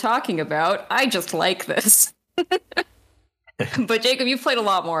all are talking about. I just like this. But Jacob, you've played a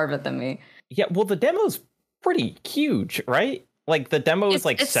lot more of it than me. Yeah, well, the demo's pretty huge, right? Like the demo is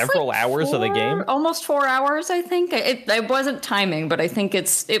like several like hours of the game. Almost 4 hours, I think. I wasn't timing, but I think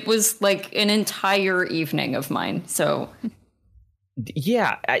it was like an entire evening of mine. So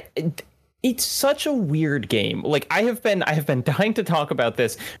yeah, it's such a weird game. Like I have been dying to talk about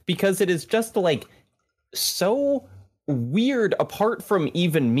this because it is just like so weird, apart from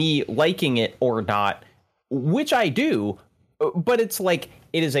even me liking it or not, which I do. But it's like,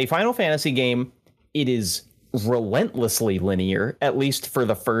 it is a Final Fantasy game. It is relentlessly linear, at least for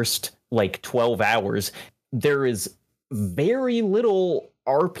the first like 12 hours. There is very little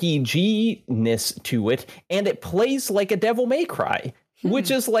RPG-ness to it, and it plays like a Devil May Cry, which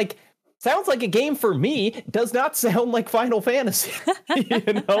is like, sounds like a game for me, does not sound like Final Fantasy.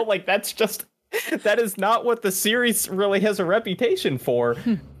 You know, like that is not what the series really has a reputation for.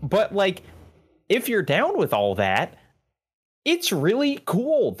 But like, if you're down with all that, it's really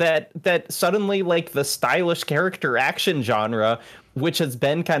cool that suddenly like the stylish character action genre, which has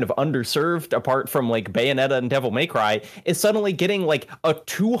been kind of underserved apart from like Bayonetta and Devil May Cry, is suddenly getting like a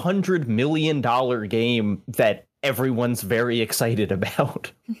 $200 million game that everyone's very excited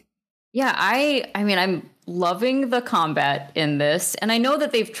about. Yeah, I mean, I'm loving the combat in this, and I know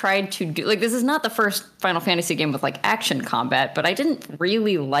that they've tried to do, like, this is not the first Final Fantasy game with, like, action combat, but I didn't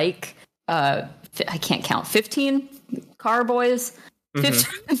really like, I can't count, 15 car boys?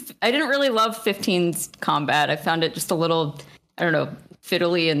 15, I didn't really love 15's combat. I found it just a little, I don't know,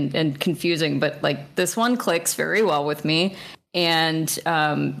 fiddly and confusing, but, like, this one clicks very well with me, and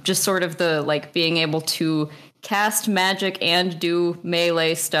just sort of the, like, being able to cast magic and do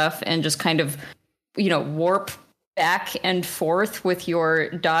melee stuff and just kind of, you know, warp back and forth with your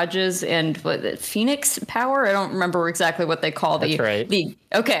dodges and Phoenix power. I don't remember exactly what they call That's right.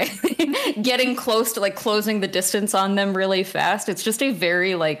 Okay. Getting close to, like, closing the distance on them really fast. It's just a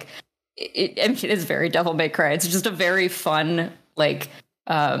very, like, it is very Devil May Cry. It's just a very fun, like,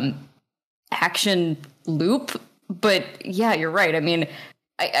 action loop. But yeah, you're right. I mean,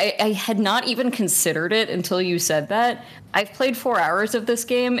 I had not even considered it until you said that. I've played 4 hours of this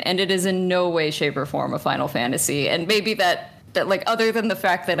game, and it is in no way, shape, or form a Final Fantasy. And maybe that like, other than the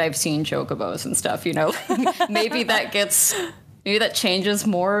fact that I've seen chocobos and stuff, you know, maybe that changes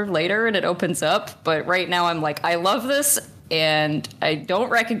more later and it opens up. But right now I'm like, I love this, and I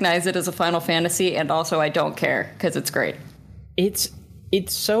don't recognize it as a Final Fantasy, and also I don't care because it's great. It's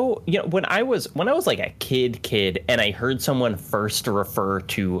so, you know, when I was like a kid and I heard someone first refer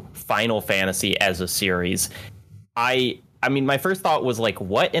to Final Fantasy as a series, I mean, my first thought was like,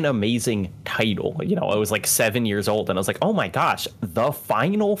 what an amazing title. You know, I was like 7 years old and I was like, oh my gosh, the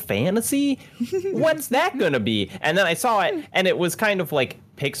Final Fantasy? What's that going to be? And then I saw it and it was kind of like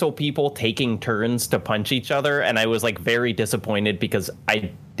pixel people taking turns to punch each other. And I was like very disappointed because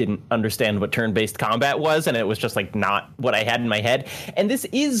I didn't understand what turn-based combat was. And it was just like not what I had in my head. And this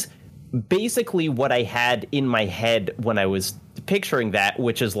is basically what I had in my head when I was picturing that,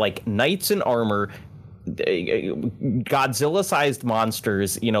 which is like knights in armor, Godzilla-sized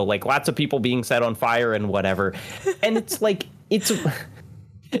monsters, you know, like lots of people being set on fire and whatever. And it's like, it's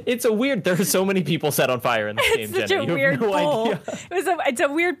a weird, there are so many people set on fire in this game, Jenna. It's such a you weird have no pull. idea. It's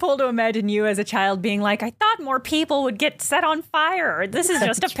a weird pull to imagine you as a child being like, I thought more people would get set on fire. This is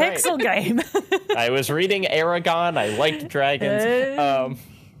just a pixel game. I was reading Aragon. I liked dragons.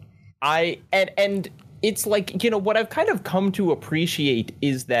 And it's like, you know, what I've kind of come to appreciate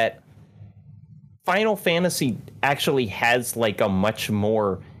is that Final Fantasy actually has like a much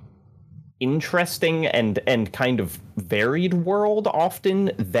more interesting and kind of varied world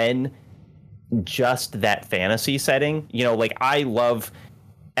often than just that fantasy setting. You know, like I love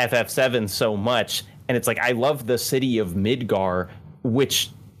FF7 so much, and it's like I love the city of Midgar,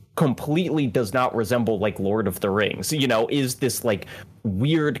 which completely does not resemble like Lord of the Rings, you know, is this like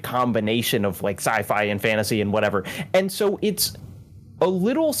weird combination of like sci-fi and fantasy and whatever. And so it's a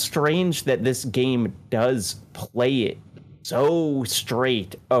little strange that this game does play it so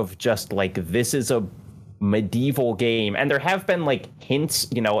straight of just like, this is a medieval game. And there have been like hints,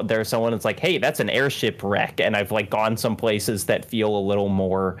 you know, there's someone that's like, hey, that's an airship wreck. And I've like gone some places that feel a little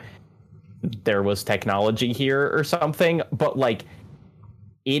more, there was technology here or something. But like,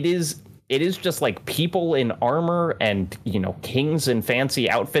 it is just like people in armor and, you know, kings in fancy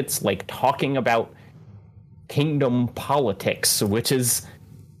outfits, like talking about kingdom politics, which is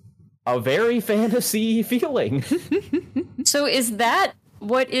a very fantasy feeling. So is that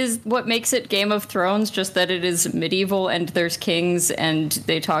what makes it Game of Thrones, just that it is medieval and there's kings and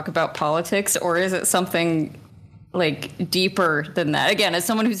they talk about politics, or is it something like deeper than that? Again, as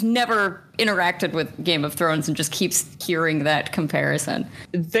someone who's never interacted with Game of Thrones and just keeps hearing that comparison.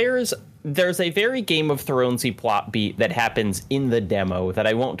 There's a very Game of Thronesy plot beat that happens in the demo that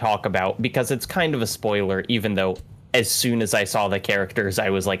I won't talk about because it's kind of a spoiler, even though as soon as I saw the characters, I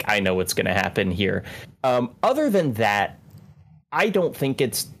was like, I know what's going to happen here. Other than that, I don't think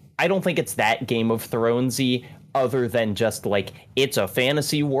it's that Game of Thronesy, other than just like, it's a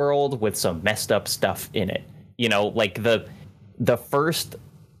fantasy world with some messed up stuff in it. You know, like the first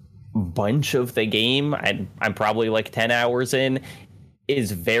bunch of the game, I'm probably like 10 hours in,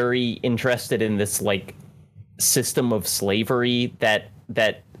 is very interested in this like system of slavery that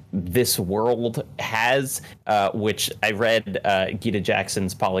this world has, which I read Gita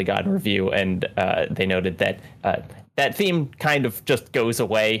Jackson's Polygon review, and they noted that that theme kind of just goes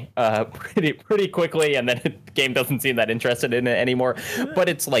away pretty quickly, and then the game doesn't seem that interested in it anymore. But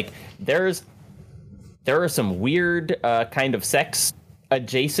it's like there are some weird kind of sex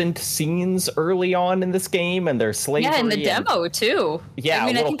adjacent scenes early on in this game, and there's slavery. Yeah, in the demo too. Yeah, I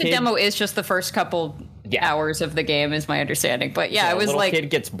mean, I think the demo is just the first couple hours of the game, is my understanding. But yeah, it was like, a little kid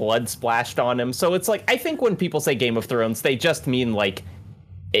gets blood splashed on him. So it's like, I think when people say Game of Thrones, they just mean like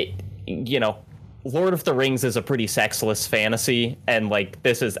it, you know, Lord of the Rings is a pretty sexless fantasy, and like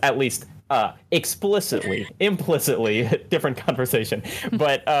this is at least explicitly, implicitly different conversation.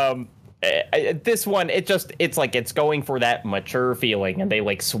 But this one, it's like it's going for that mature feeling, and they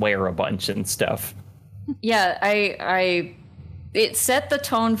like swear a bunch and stuff. Yeah, it set the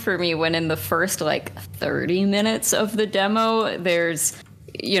tone for me when in the first like 30 minutes of the demo, there's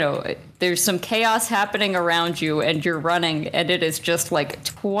some chaos happening around you and you're running and it is just like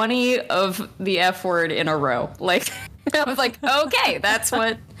 20 of the F word in a row. Like, I was like, okay, that's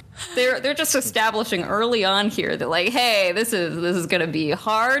what they're just establishing early on here that like, hey, this is going to be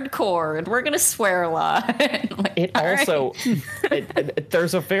hardcore and we're going to swear a lot. Like, it also,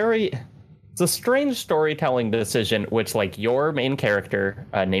 there's it's a strange storytelling decision, which like your main character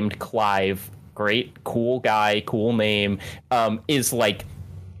named Clive, great, cool guy, cool name, is like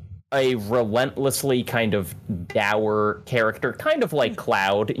a relentlessly kind of dour character, kind of like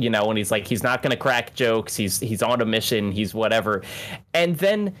Cloud, you know, and he's not going to crack jokes. He's on a mission. He's whatever. And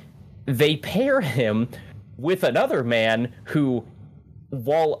then they pair him with another man who,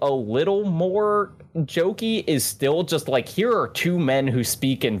 while a little more jokey, is still just like, here are two men who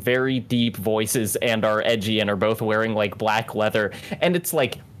speak in very deep voices and are edgy and are both wearing like black leather. And it's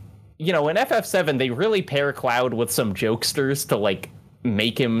like, you know, in FF7, they really pair Cloud with some jokesters to like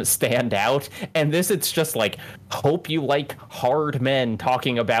make him stand out, and this it's just like, hope you like hard men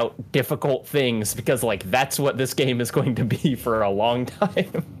talking about difficult things, because like that's what this game is going to be for a long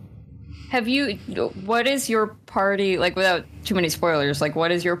time. What is your party like, without too many spoilers, like what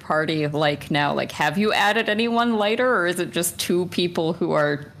is your party like now? Like, have you added anyone lighter, or is it just two people who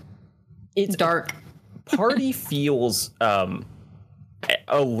are dark? Party feels a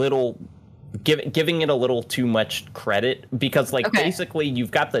little giving it a little too much credit, because like basically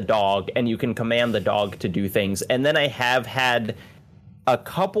you've got the dog and you can command the dog to do things, and then I have had a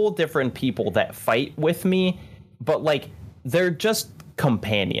couple different people that fight with me, but like they're just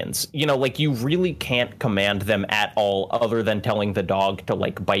companions, you know, like you really can't command them at all other than telling the dog to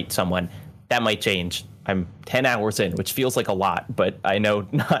like bite someone. That might change. I'm 10 hours in, which feels like a lot, but I know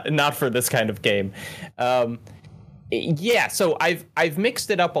not for this kind of game. Yeah, so I've mixed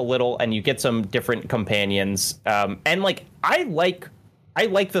it up a little, and you get some different companions, and like I like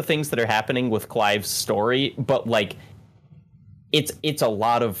the things that are happening with Clive's story, but like it's a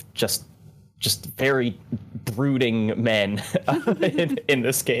lot of just very brooding men in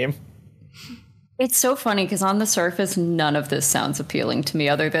this game. It's so funny because on the surface, none of this sounds appealing to me,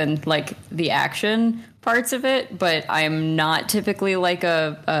 other than like the action parts of it. But I'm not typically like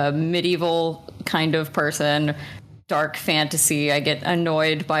a medieval kind of person. Dark fantasy, I get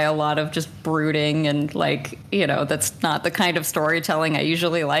annoyed by a lot of just brooding, and like, you know, that's not the kind of storytelling I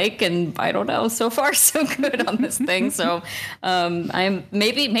usually like, and I don't know, so far so good on this thing. So I'm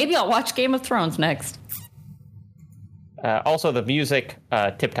maybe I'll watch Game of Thrones next. Also, the music,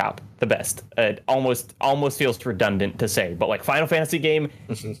 tip top, the best. It almost feels redundant to say, but like Final Fantasy game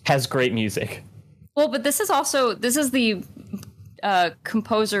has great music. Well, but this is the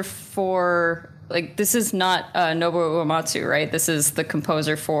composer for. Like, this is not Nobuo Uematsu, right? This is the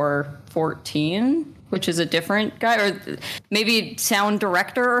composer for 14, which is a different guy, or maybe sound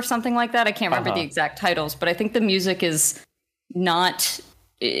director or something like that. I can't remember the exact titles, but I think the music is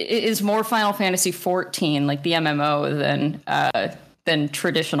more Final Fantasy 14, like the MMO, than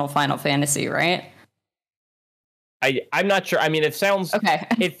traditional Final Fantasy, right? I'm not sure. I mean, it sounds okay.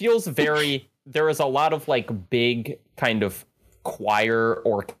 It feels very. There is a lot of like big kind of choir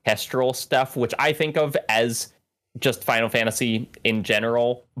orchestral stuff, which I think of as just Final Fantasy in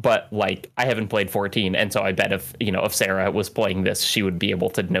general, but like I haven't played 14, and so I bet if if Sarah was playing this, she would be able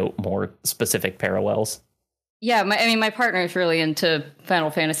to note more specific parallels. Yeah, my partner is really into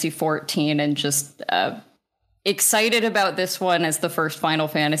Final Fantasy 14 and just excited about this one as the first Final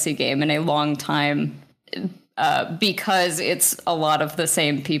Fantasy game in a long time, because it's a lot of the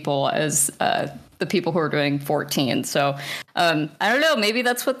same people as the people who are doing 14. So I don't know, maybe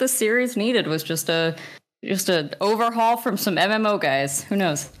that's what this series needed, was just an overhaul from some MMO guys. Who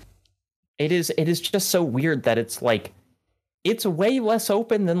knows? It is just so weird that it's like, it's way less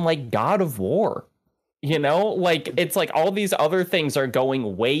open than like God of War. You know, like it's like all these other things are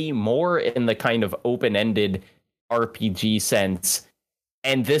going way more in the kind of open-ended RPG sense,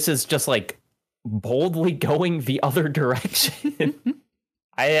 and this is just like boldly going the other direction.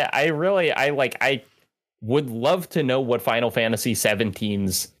 I would love to know what Final Fantasy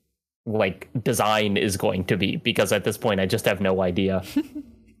 17's like design is going to be, because at this point I just have no idea.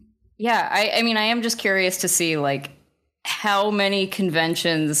 Yeah, I mean, I am just curious to see like how many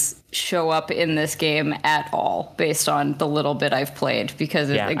conventions show up in this game at all based on the little bit I've played, because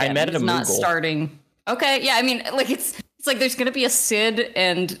I met at it's a not Moogle. starting. Okay, yeah, I mean, like it's like there's gonna be a Sid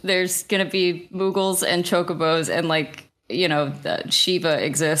and there's gonna be Moogles and Chocobos and like, you know, Shiva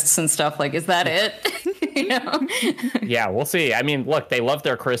exists and stuff. Like, is that it? You know? Yeah, we'll see. I mean, look, they love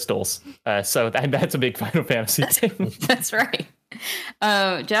their crystals, so that's a big Final Fantasy thing. That's right.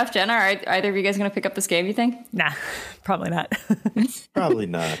 Jeff, Jenna, are either of you guys going to pick up this game, you think? Nah, probably not. Probably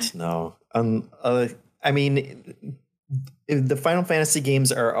not. No. I mean, the Final Fantasy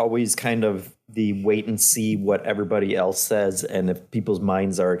games are always kind of the wait and see what everybody else says, and if people's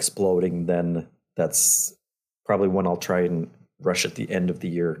minds are exploding, then that's probably one I'll try and rush at the end of the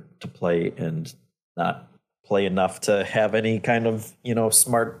year to play, and not play enough to have any kind of, you know,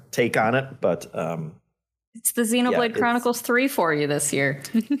 smart take on it. But it's the Xenoblade Chronicles 3 for you this year.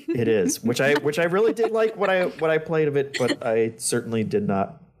 It is, which I really did like what I played of it, but I certainly did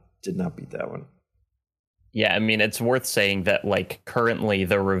not beat that one. Yeah, I mean, it's worth saying that, like, currently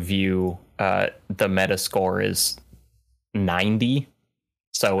the review, the Metascore is 90.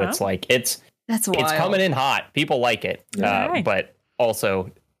 So it's like, it's coming in hot. People like it. Right. But also,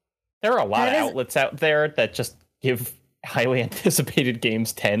 there are a lot of outlets out there that just give highly anticipated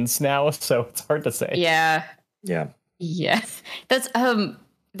games 10s now. So it's hard to say. Yeah. Yeah. That's,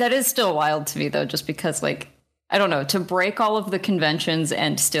 that is still wild to me, though, just because, like, I don't know, to break all of the conventions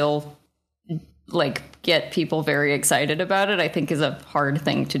and still, like, get people very excited about it, I think is a hard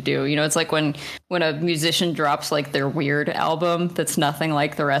thing to do. You know, it's like when a musician drops like their weird album that's nothing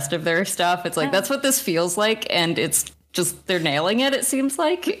like the rest of their stuff. It's like, that's what this feels like. And it's just, they're nailing it, it seems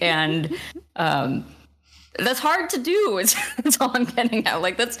like. And that's hard to do. That's all I'm getting at.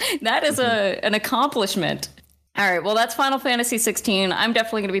 Like, that is an accomplishment. All right, well, that's Final Fantasy 16. I'm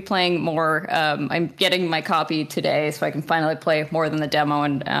definitely going to be playing more. I'm getting my copy today, so I can finally play more than the demo,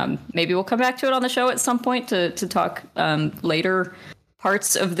 and maybe we'll come back to it on the show at some point to talk later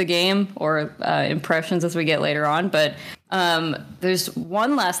parts of the game or impressions as we get later on. But there's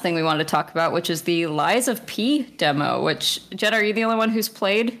one last thing we wanted to talk about, which is the Lies of P demo, which, Jen, are you the only one who's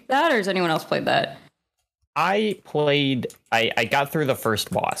played that, or has anyone else played that? I got through the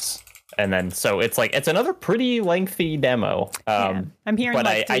first boss. And then, so it's like, it's another pretty lengthy demo. I'm hearing, but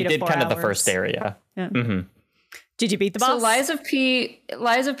like I did kind of the hours. first area. Yeah. Mm-hmm. Did you beat the boss? So Lies of P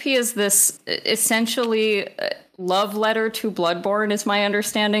is this essentially love letter to Bloodborne, is my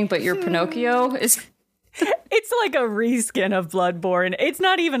understanding, but your Pinocchio is... It's like a reskin of Bloodborne. It's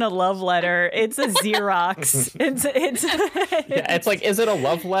not even a love letter. It's a Xerox. It's like, is it a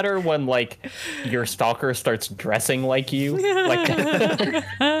love letter when, like, your stalker starts dressing like you? Like,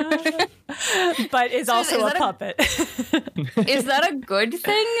 but is also a puppet. Is that a good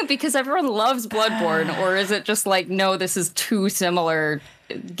thing? Because everyone loves Bloodborne, or is it just like, no, this is too similar,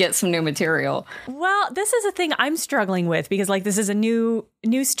 get some new material? Well, this is a thing I'm struggling with, because, like, this is a new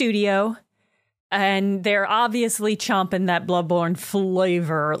studio. And they're obviously chomping that Bloodborne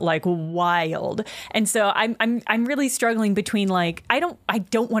flavor like wild. And so I'm really struggling between, like, I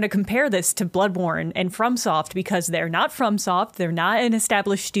don't want to compare this to Bloodborne and FromSoft, because they're not FromSoft. They're not an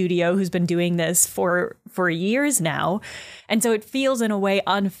established studio who's been doing this for years now. And so it feels in a way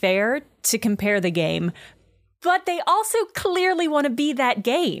unfair to compare the game. But they also clearly want to be that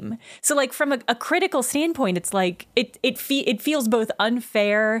game. So, like, from a critical standpoint, it's like it feels both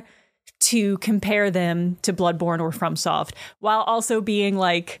unfair to compare them to Bloodborne or FromSoft, while also being,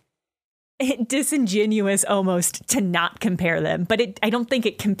 like, disingenuous almost to not compare them. But I don't think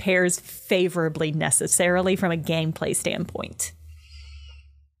it compares favorably necessarily from a gameplay standpoint.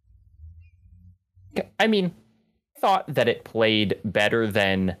 I mean, I thought that it played better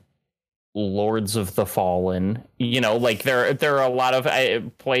than Lords of the Fallen. You know, like, there are a lot of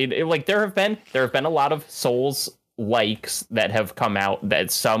there have been a lot of Souls likes that have come out,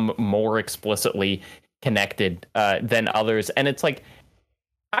 that some more explicitly connected than others, and it's like,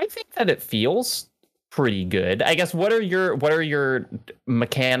 I think that it feels pretty good. I guess, what are your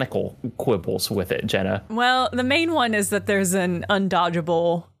mechanical quibbles with it, Jenna? Well, the main one is that there's an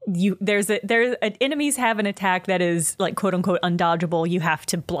undodgeable. Enemies have an attack that is, like, quote unquote undodgeable. You have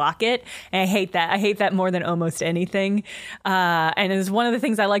to block it, and I hate that. I hate that more than almost anything. And it's one of the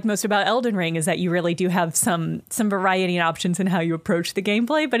things I like most about Elden Ring, is that you really do have some variety and options in how you approach the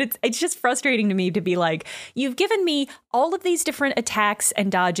gameplay. But it's just frustrating to me to be like, you've given me all of these different attacks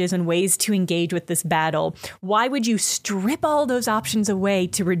and dodges and ways to engage with this battle. Why would you strip all those options away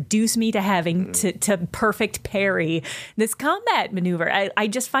to reduce me to having to perfect parry this combat maneuver? I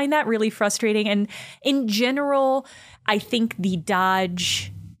just find that really frustrating. And in general, I think the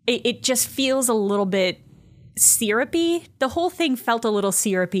dodge, it just feels a little bit syrupy. The whole thing felt a little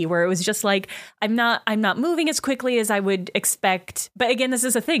syrupy, where it was just like, I'm not moving as quickly as I would expect. But again, this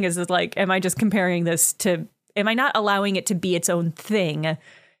is a thing, is like, am I just comparing this to, am I not allowing it to be its own thing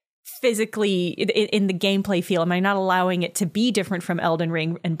physically in the gameplay feel? Am I not allowing it to be different from Elden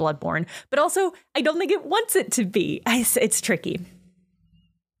Ring and Bloodborne? But also, I don't think it wants it to be. It's tricky.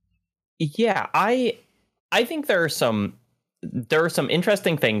 Yeah, I think there are some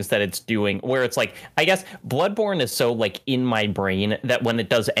interesting things that it's doing where it's like, I guess Bloodborne is so like in my brain that when it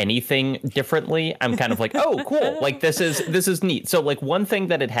does anything differently, I'm kind of like, oh, cool. Like this is neat. So like one thing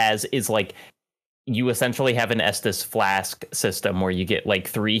that it has is like, you essentially have an Estus flask system where you get like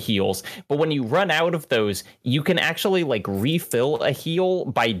 3 heals. But when you run out of those, you can actually like refill a heal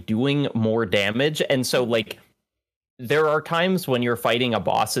by doing more damage. And so like, there are times when you're fighting a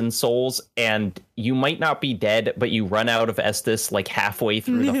boss in Souls and you might not be dead, but you run out of Estus like halfway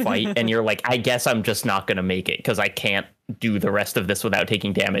through the fight and you're like, I guess I'm just not going to make it because I can't do the rest of this without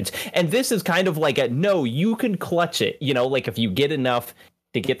taking damage. And this is kind of like no, you can clutch it. You know, like if you get enough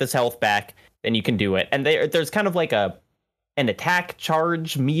to get this health back, then you can do it. And there's kind of like an attack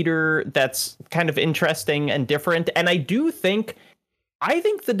charge meter that's kind of interesting and different. And I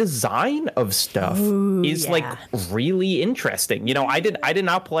think the design of stuff is like really interesting. You know, I did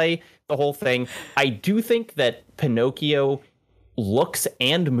not play the whole thing. I do think that Pinocchio looks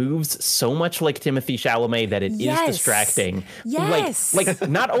and moves so much like Timothée Chalamet that it is distracting. Yes. Like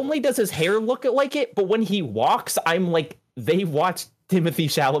not only does his hair look like it, but when he walks, I'm like, they watched Timothée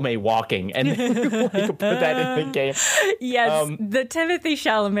Chalamet walking and like, put that in the game. Yes, the Timothée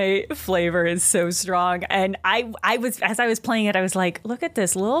Chalamet flavor is so strong. And I was, as I was playing it, I was like, look at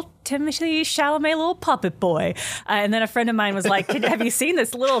this little Timothée Chalamet little puppet boy. And then a friend of mine was like, have you seen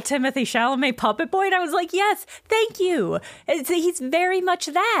this little Timothée Chalamet puppet boy? And I was like, yes, thank you. He's very much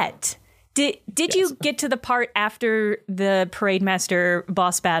that. Did you get to the part after the Parade Master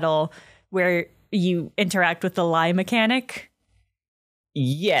boss battle where you interact with the lie mechanic?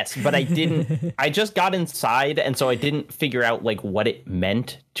 Yes, but I didn't. I just got inside, and so I didn't figure out like what it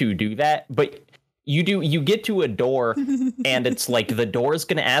meant to do that. But you get to a door, and it's like the door's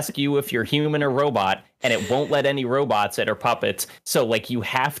going to ask you if you're human or robot, and it won't let any robots in or puppets. So like you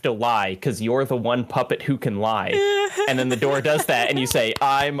have to lie because you're the one puppet who can lie. And then the door does that, and you say,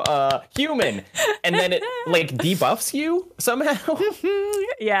 I'm a human. And then it like debuffs you somehow.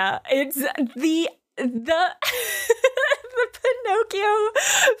 Yeah, it's the the Pinocchio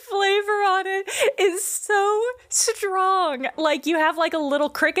flavor on it is so strong. Like you have like a little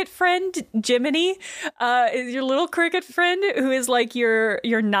cricket friend, Jiminy, is your little cricket friend who is like your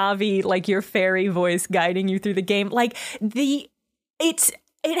Navi, like your fairy voice guiding you through the game. Like it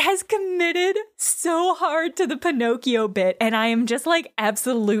has committed so hard to the Pinocchio bit, and I am just like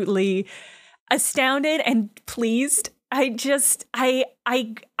absolutely astounded and pleased. I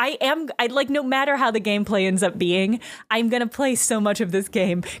like, no matter how the gameplay ends up being, I'm going to play so much of this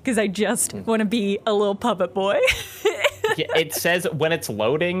game because I just want to be a little puppet boy. Yeah, it says when it's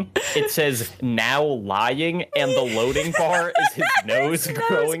loading, it says now lying, and the loading bar is his nose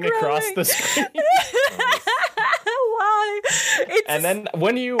growing across the screen. Why? And then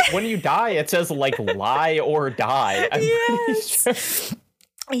when you die, it says like lie or die. I'm pretty sure.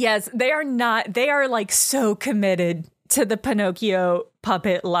 Yes, they are like so committed to the Pinocchio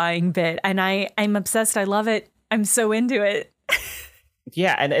puppet lying bit, and I'm obsessed. I love it. I'm so into it.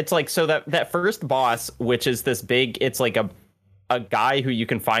 Yeah, and it's like, so that first boss, which is this big, it's like a guy who you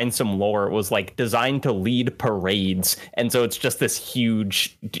can find some lore, was like designed to lead parades, and so it's just this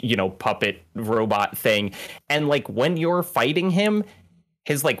huge, you know, puppet robot thing. And like when you're fighting him,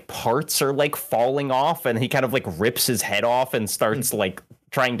 his like parts are like falling off, and he kind of like rips his head off and starts like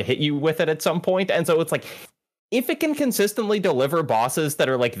trying to hit you with it at some point. And so it's like, if it can consistently deliver bosses that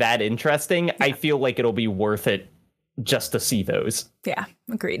are like that interesting, I feel like it'll be worth it just to see those. Yeah,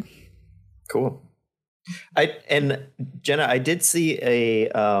 agreed. Cool. And Jenna, I did see a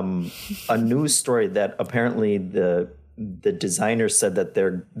news story that apparently the designer said that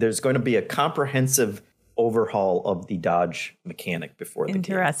there's going to be a comprehensive overhaul of the dodge mechanic before the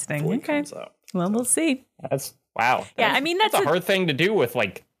Interesting. game Okay. comes out. Well, we'll see. That's wow. Yeah, I mean that's a hard thing to do with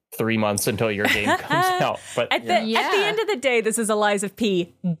like 3 months until your game comes out. But at the end of the day, this is a Lies of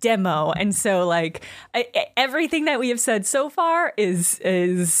P demo, and so like everything that we have said so far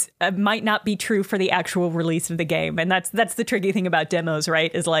is might not be true for the actual release of the game, and that's the tricky thing about demos,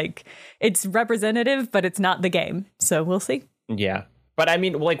 right? Is like it's representative, but it's not the game. So we'll see. Yeah. But I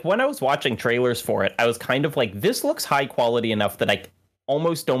mean, like when I was watching trailers for it, I was kind of like, this looks high quality enough that I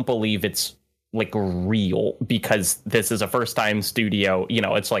almost don't believe it's like real, because this is a first time studio. You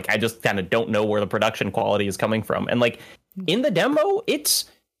know, it's like I just kind of don't know where the production quality is coming from. And like in the demo, it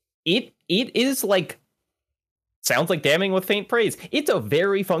is like, sounds like damning with faint praise. It's a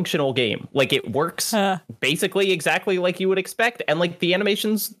very functional game. Like it works basically exactly like you would expect, and like the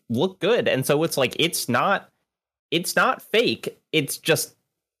animations look good. And so it's like it's not fake. It's just,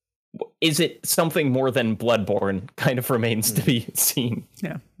 is it something more than Bloodborne kind of remains to be seen.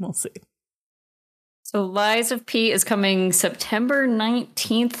 Yeah, we'll see. So Lies of P is coming September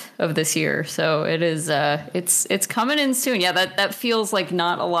 19th of this year. So it is it's coming in soon. Yeah, that feels like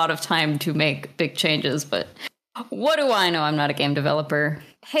not a lot of time to make big changes, but what do I know? I'm not a game developer.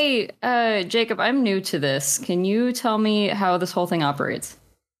 Hey, Jacob, I'm new to this. Can you tell me how this whole thing operates?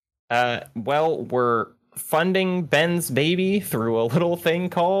 Well, we're funding Ben's baby through a little thing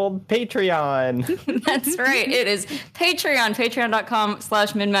called Patreon. That's right. It is Patreon,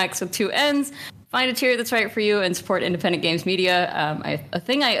 patreon.com/minmax with 2 N's. Find a tier that's right for you and support independent games media. A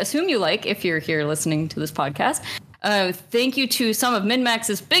thing I assume you like if you're here listening to this podcast. Thank you to some of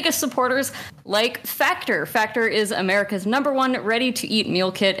MinMax's biggest supporters, like Factor. Factor is America's #1 ready-to-eat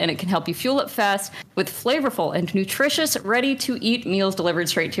meal kit, and it can help you fuel up fast with flavorful and nutritious ready-to-eat meals delivered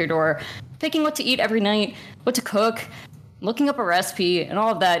straight to your door. Picking what to eat every night, what to cook, looking up a recipe, and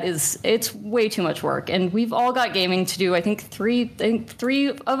all of that it's way too much work. And we've all got gaming to do. I think three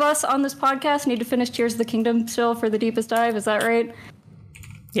of us on this podcast need to finish Tears of the Kingdom still for the deepest dive. Is that right?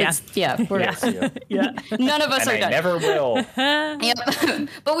 Yeah. Yeah. None of us are I done. never will. Yep.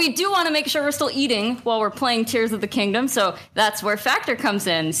 But we do want to make sure we're still eating while we're playing Tears of the Kingdom, so that's where Factor comes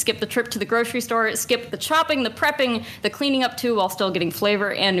in. Skip the trip to the grocery store, skip the chopping, the prepping, the cleaning up too, while still getting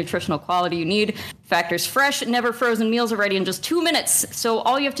flavor and nutritional quality you need. Factor's fresh, never frozen meals are ready in just 2 minutes, so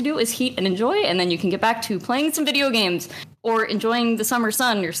all you have to do is heat and enjoy, and then you can get back to playing some video games or enjoying the summer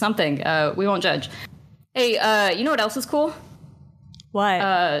sun or something. We won't judge. Hey, you know what else is cool?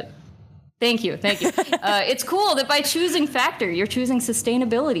 What? Thank you. It's cool that by choosing Factor, you're choosing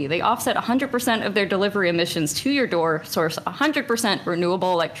sustainability. They offset 100% of their delivery emissions to your door, source 100%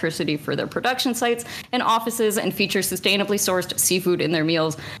 renewable electricity for their production sites and offices, and feature sustainably sourced seafood in their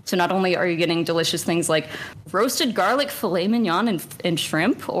meals. So not only are you getting delicious things like roasted garlic filet mignon and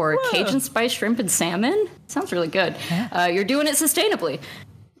shrimp, or Cajun spice shrimp and salmon. Sounds really good. You're doing it sustainably.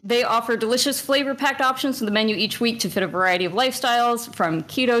 They offer delicious flavor-packed options to the menu each week to fit a variety of lifestyles, from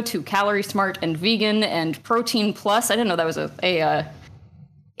keto to calorie smart and vegan and protein plus. I didn't know that was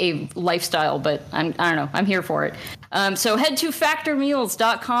a lifestyle, but I don't know. I'm here for it. So head to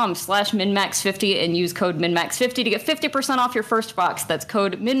factormeals.com/minmax50 and use code minmax50 to get 50% off your first box. That's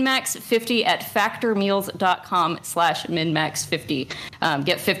code minmax50 at factormeals.com/minmax50.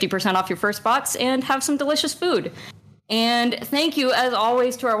 Get 50% off your first box and have some delicious food. And thank you, as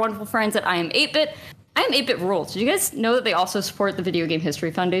always, to our wonderful friends at I Am 8-Bit. I Am 8-Bit rules. Did you guys know that they also support the Video Game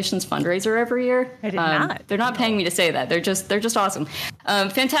History Foundation's fundraiser every year? I did not. They're not paying me to say that. They're just awesome.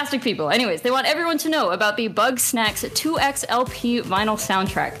 Fantastic people. Anyways, they want everyone to know about the Bug Snacks 2X LP vinyl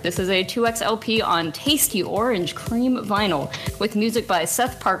soundtrack. This is a 2X LP on tasty orange cream vinyl with music by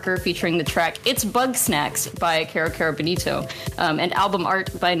Seth Parker featuring the track It's Bug Snacks by Caro Caro Benito, and album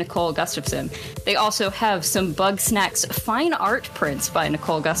art by Nicole Gustafson. They also have some Bug Snacks fine art prints by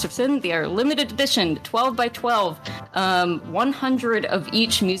Nicole Gustafson. They are limited edition, 12 by 12, 100 of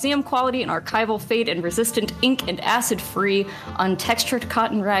each, museum quality and archival fade and resistant ink and acid free on textured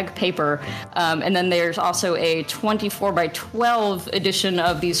cotton rag paper. And then there's also a 24 by 12 edition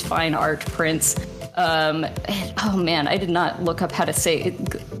of these fine art prints. Oh man, I did not look up how to say it.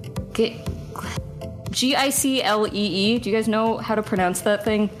 Giclee. Do you guys know how to pronounce that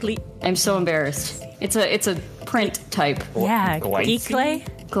thing? I'm so embarrassed. It's a print type. Yeah, Glycine?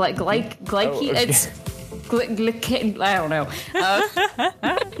 Glycine. I don't know.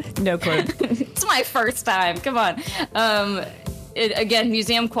 No clue. It's my first time. Come on. Again,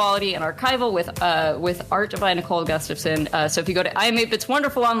 museum quality and archival with art by Nicole Gustafson. So if you go to I Am 8-Bit's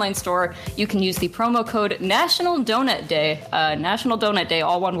wonderful online store, you can use the promo code National Donut Day, National Donut Day,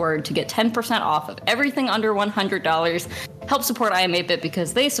 all one word, to get 10% off of everything under $100. Help support I Am 8-Bit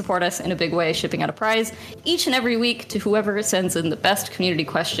because they support us in a big way, shipping out a prize each and every week to whoever sends in the best community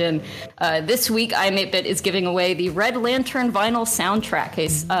question. This week, I Am 8-Bit is giving away the Red Lantern vinyl soundtrack,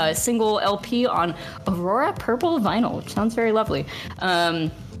 a single LP on Aurora Purple vinyl, which sounds very lovely.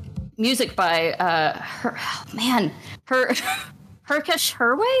 Music by Herkesh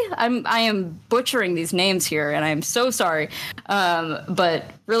Herway? I am butchering these names here, and I am so sorry. But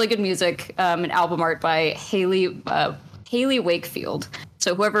really good music, and album art by Haley Wakefield.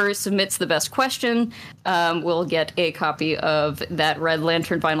 So whoever submits the best question will get a copy of that Red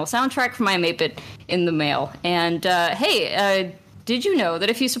Lantern vinyl soundtrack from iam8bit in the mail. And did you know that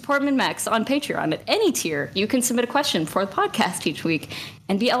if you support MinMax on Patreon at any tier, you can submit a question for the podcast each week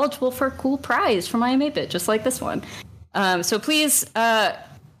and be eligible for a cool prize from iam8bit, just like this one. So please,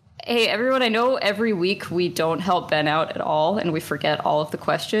 hey, everyone, I know every week we don't help Ben out at all, and we forget all of the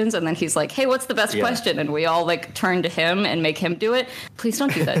questions, and then he's like, hey, what's the best question? And we all, like, turn to him and make him do it. Please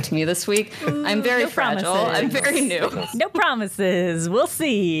don't do that to me this week. I'm very fragile. I'm very new. No promises. We'll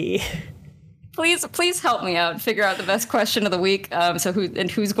see. Please help me out and figure out the best question of the week.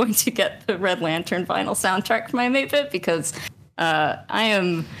 Who's going to get the Red Lantern vinyl soundtrack from iam8bit? Because I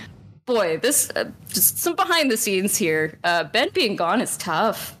am, boy, this just some behind the scenes here. Ben being gone is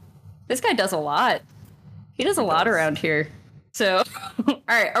tough. This guy does a lot. He does a lot around here. So, all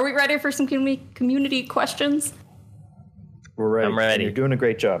right, are we ready for some community questions? We're ready. I'm ready. You're doing a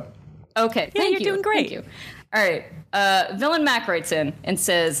great job. Okay, Yeah, you're doing great. Thank you. All right. Villain Mac writes in and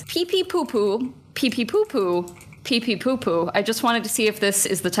says, pee pee poo poo, pee pee poo poo, pee pee poo poo. I just wanted to see if this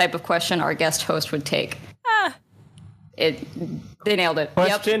is the type of question our guest host would take. They nailed it.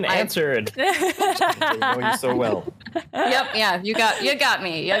 Question answered. They know you so well. Yep, yeah, you got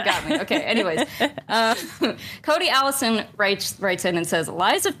me. Okay, anyways. Cody Allison writes in and says,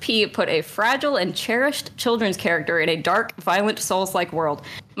 Lies of P put a fragile and cherished children's character in a dark, violent, Souls-like world.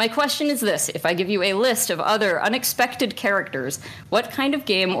 My question is this: if I give you a list of other unexpected characters, what kind of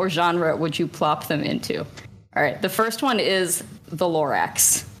game or genre would you plop them into? All right, the first one is the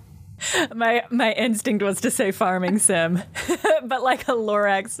Lorax. My instinct was to say farming sim, but like a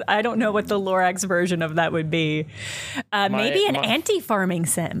Lorax, I don't know what the Lorax version of that would be. Maybe an anti-farming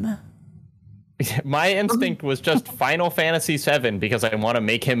sim. My instinct was just Final Fantasy VII because I want to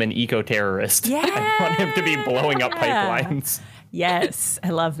make him an eco-terrorist. Yeah. I want him to be blowing up pipelines. Yes, I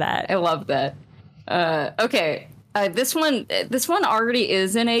love that. I love that. Okay. This one already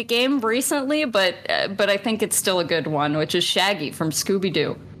is in a game recently, but I think it's still a good one, which is Shaggy from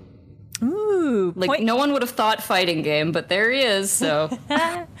Scooby-Doo. Ooh, no one would have thought fighting game, but there he is. So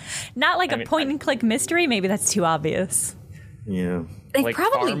not like a point and click mystery. Maybe that's too obvious. Yeah, they've like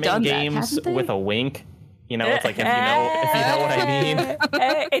probably farming done games that, with a wink. You know, it's like if you know what I mean.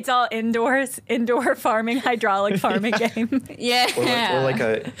 It's all indoor farming, hydraulic farming game. Yeah,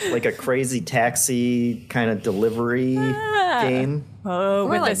 or like a crazy taxi kind of delivery game. Oh,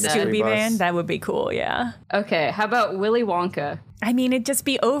 with like a Scooby van, that would be cool. Yeah. Okay, how about Willy Wonka? I mean, it'd just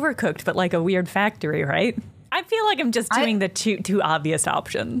be overcooked, but like a weird factory, right? I feel like I'm just doing the two obvious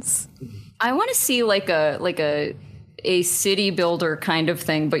options. I want to see like a city builder kind of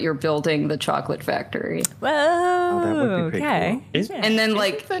thing, but you're building the chocolate factory. Whoa, that would be pretty okay. cool. And then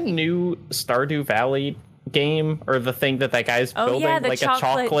like the new Stardew Valley game or the thing that guy's building, yeah, like a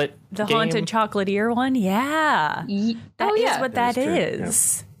chocolate the game? haunted chocolatier one. Yeah, that is what that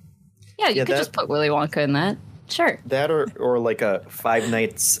is. Yeah, you could just put Willy Wonka in that. Sure. That or like a Five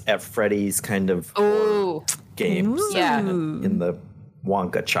Nights at Freddy's kind of game in the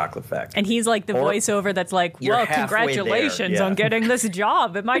Wonka chocolate factory. And he's like the voiceover that's like, well, congratulations on getting this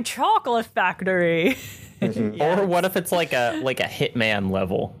job at my chocolate factory. Mm-hmm. Or what if it's like a Hitman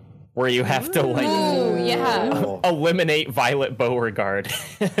level where you have to eliminate Violet Beauregard?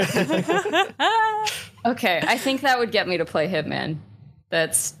 Okay, I think that would get me to play Hitman.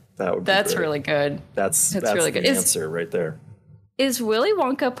 That's really good. That's really good. The answer right there. Is Willy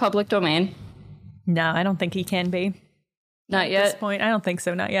Wonka public domain? No, I don't think he can be. Not yet. At this point, I don't think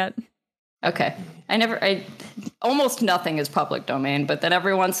so. Not yet. Okay. Almost nothing is public domain, but then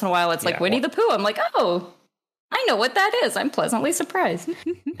every once in a while it's like Winnie the Pooh. I'm like, oh, I know what that is. I'm pleasantly surprised.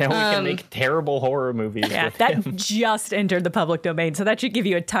 Now we can make terrible horror movies. Yeah, with that him. just entered the public domain, so that should give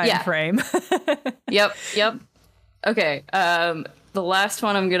you a time frame. Yep. Okay. The last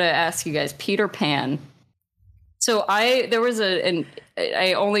one I'm going to ask you guys, Peter Pan. So I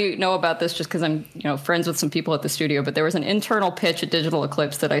only know about this just because I'm, friends with some people at the studio, but there was an internal pitch at Digital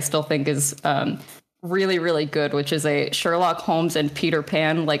Eclipse that I still think is really, really good, which is a Sherlock Holmes and Peter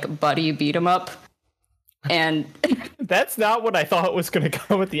Pan like buddy beat 'em up. And that's not what I thought was going to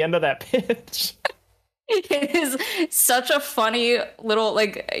come at the end of that pitch. It is such a funny little,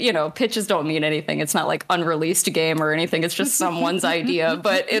 pitches don't mean anything. It's not like unreleased game or anything. It's just someone's idea,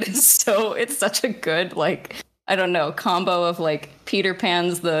 but it's such a good, I don't know, combo of Peter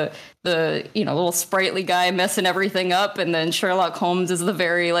Pan's the little sprightly guy messing everything up, and then Sherlock Holmes is the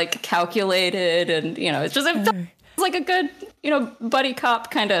very calculated, and it's just it's like a buddy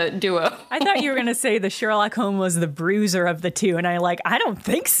cop kind of duo. I thought you were going to say the Sherlock Holmes was the bruiser of the two, and I don't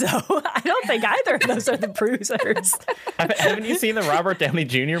think so. I don't think either of those are the bruisers. Haven't you seen the Robert Downey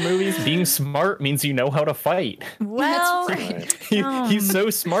Jr. movies? Being smart means you know how to fight. Well, He's so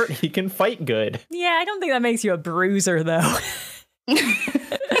smart, he can fight good. Yeah, I don't think that makes you a bruiser, though.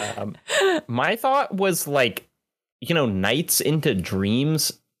 My thought was like, Nights into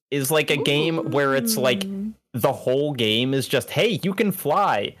Dreams is like a game where it's like the whole game is just, hey, you can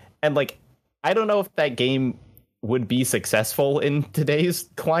fly. And like, I don't know if that game would be successful in today's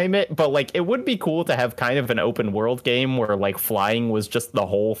climate, but like it would be cool to have kind of an open world game where like flying was just the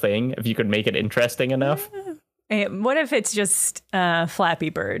whole thing if you could make it interesting enough. What if it's just Flappy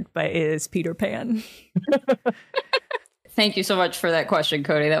Bird, but it is Peter Pan? Thank you so much for that question,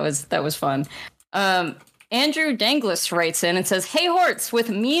 Cody. That was fun. Andrew Danglis writes in and says, "Hey Horts, with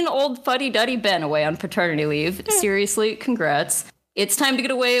mean old fuddy-duddy Ben away on paternity leave, seriously, congrats. It's time to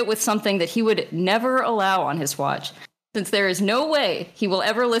get away with something that he would never allow on his watch. Since there is no way he will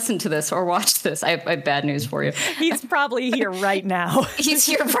ever listen to this or watch this, I have bad news for you. He's probably here right now. He's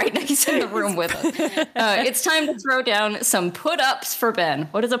here right now. He's in the room with us. It's time to throw down some put-ups for Ben.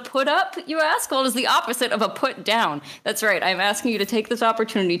 What is a put-up, you ask? Well, it is the opposite of a put-down. That's right. I'm asking you to take this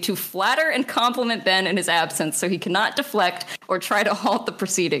opportunity to flatter and compliment Ben in his absence so he cannot deflect or try to halt the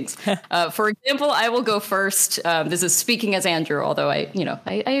proceedings. For example, I will go first. This is speaking as Andrew, although I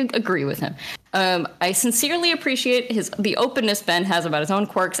agree with him. I sincerely appreciate the openness Ben has about his own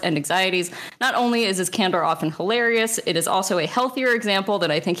quirks and anxieties. Not only is his candor often hilarious, it is also a healthier example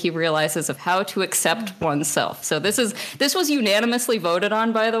that I think he realizes of how to accept oneself. So this was unanimously voted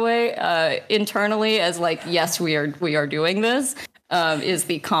on, by the way, internally as like, yes, we are doing this. Is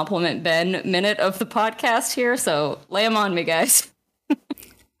the compliment Ben minute of the podcast here. So lay them on me, guys.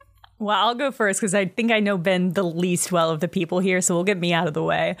 Well, I'll go first because I think I know Ben the least well of the people here, so we'll get me out of the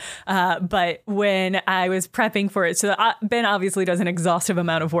way. But when I was prepping for it, so Ben obviously does an exhaustive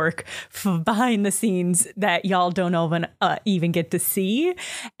amount of work behind the scenes that y'all don't even get to see.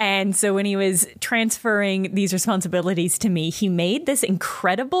 And so when he was transferring these responsibilities to me, he made this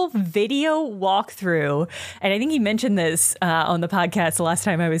incredible video walkthrough. And I think he mentioned this on the podcast the last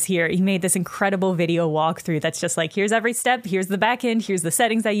time I was here. He made this incredible video walkthrough that's just like, here's every step, here's the back end, here's the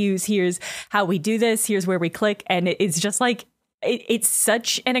settings I use, here's how we do this, here's where we click. And it's just like, it's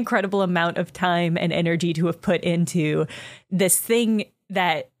such an incredible amount of time and energy to have put into this thing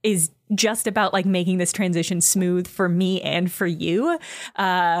that is just about like making this transition smooth for me and for you.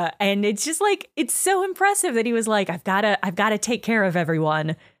 And it's just like, it's so impressive that he was like, I've got to take care of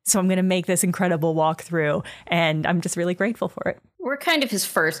everyone. So I'm going to make this incredible walkthrough. And I'm just really grateful for it. We're kind of his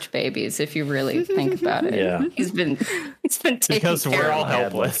first babies, if you really think about it. Yeah. He's been taking Because care we're of all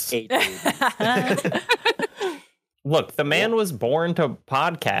helpless. Look, the man was born to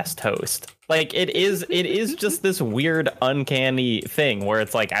podcast host. Like it is just this weird, uncanny thing where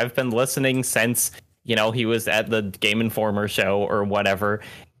it's like I've been listening since, he was at the Game Informer show or whatever.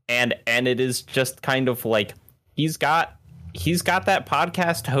 And it is just kind of like he's got that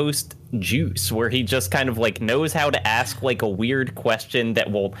podcast host juice where he just kind of like knows how to ask like a weird question that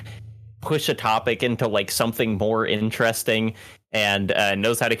will push a topic into like something more interesting and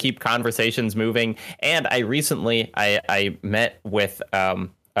knows how to keep conversations moving. And I recently I met with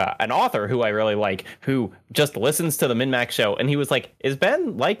an author who I really like, who just listens to the MinMax show, and he was like, "Is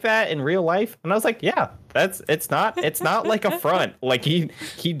Ben like that in real life?" And I was like, "Yeah, it's not like a front. Like he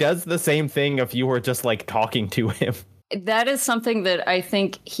does the same thing if you were just like talking to him." That is something that I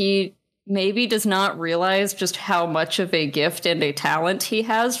think he maybe does not realize just how much of a gift and a talent he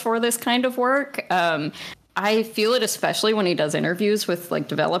has for this kind of work. I feel it especially when he does interviews with like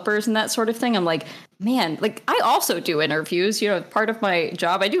developers and that sort of thing. I'm like, man, like I also do interviews, part of my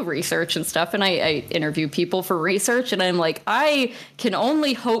job. I do research and stuff, and I interview people for research. And I'm like, I can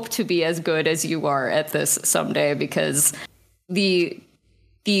only hope to be as good as you are at this someday, because the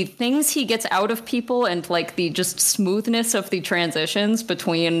things he gets out of people and like the just smoothness of the transitions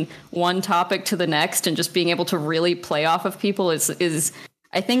between one topic to the next and just being able to really play off of people is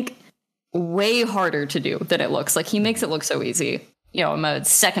I think way harder to do than it looks. Like he makes it look so easy. I'm a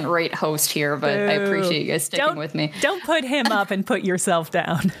second-rate host here, but I appreciate you guys sticking with me. Don't put him up and put yourself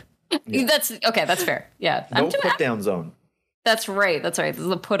down. Yeah. That's fair. Yeah. No put-down zone. That's right. This is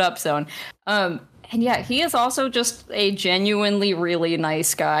the put-up zone. And yeah, he is also just a genuinely really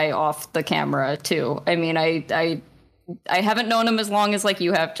nice guy off the camera too. I mean, I haven't known him as long as like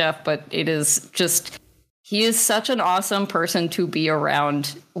you have, Jeff, but it is just, he is such an awesome person to be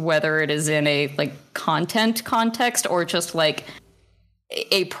around, whether it is in a like content context or just like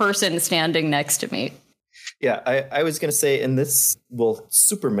a person standing next to me. Yeah, I was going to say, and this will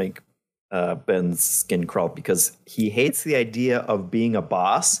super make Ben's skin crawl because he hates the idea of being a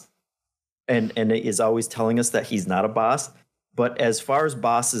boss and is always telling us that he's not a boss. But as far as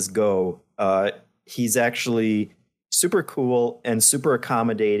bosses go, he's actually super cool and super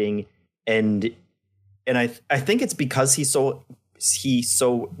accommodating. And I think it's because he so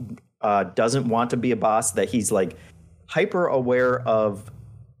doesn't want to be a boss that he's like hyper aware of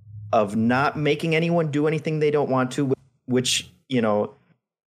not making anyone do anything they don't want to, which, you know,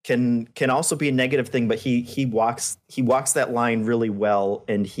 can also be a negative thing, but he walks that line really well,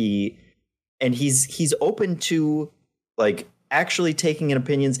 and he's open to like actually taking in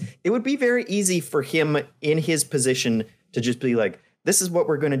opinions. It would be very easy for him in his position to just be like, this is what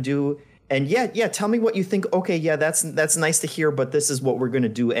we're going to do. And yeah, tell me what you think. Okay, yeah, that's nice to hear, but this is what we're going to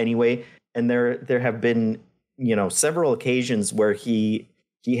do anyway. And there have been, you know, several occasions where he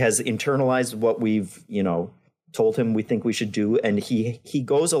has internalized what we've, you know, told him we think we should do, and he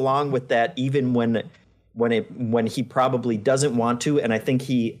goes along with that even when he probably doesn't want to. And I think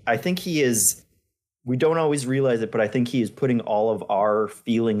he is. We don't always realize it, but I think he is putting all of our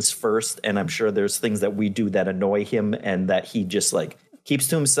feelings first. And I'm sure there's things that we do that annoy him, and that he just like keeps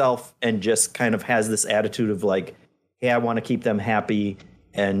to himself and just kind of has this attitude of like, hey, I want to keep them happy,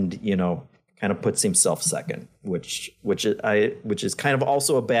 and, you know, kind of puts himself second, which is kind of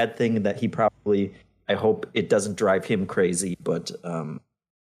also a bad thing that he probably. I hope it doesn't drive him crazy, but I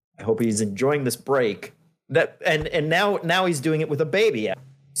hope he's enjoying this break. And now he's doing it with a baby,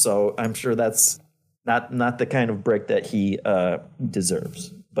 so I'm sure that's not the kind of break that he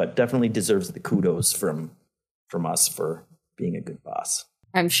deserves, but definitely deserves the kudos from us for being a good boss.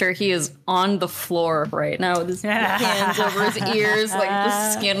 I'm sure he is on the floor right now with his hands over his ears, like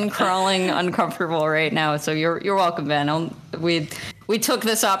the skin crawling, uncomfortable right now. So you're welcome, Ben. We took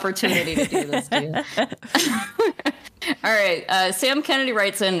this opportunity to do this to you. All right. Sam Kennedy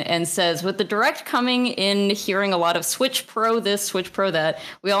writes in and says, with the Direct coming in, hearing a lot of Switch Pro this, Switch Pro that,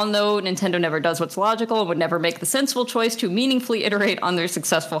 we all know Nintendo never does what's logical and would never make the sensible choice to meaningfully iterate on their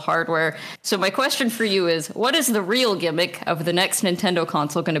successful hardware. So my question for you is, what is the real gimmick of the next Nintendo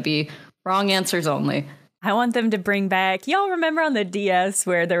console going to be? Wrong answers only. I want them to bring back, y'all remember on the DS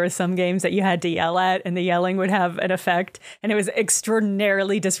where there were some games that you had to yell at and the yelling would have an effect, and it was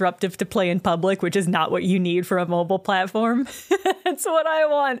extraordinarily disruptive to play in public, which is not what you need for a mobile platform. That's what I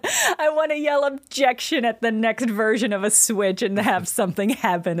want. I want to yell objection at the next version of a Switch and have something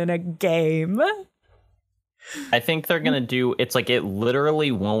happen in a game. I think they're going to do, it's like it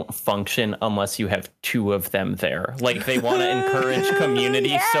literally won't function unless you have two of them there. Like they want to encourage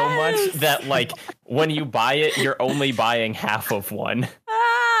community so much that like when you buy it, you're only buying half of one.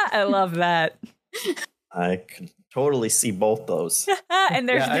 I love that. I can totally see both those. And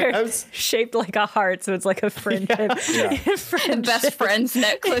they're shaped like a heart, so it's like a friendship. Friendship. Best friends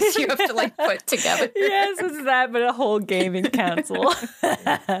necklace you have to like put together. Yes, it's that, but a whole gaming console.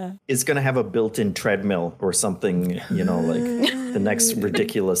 It's going to have a built-in treadmill or something, you know, like the next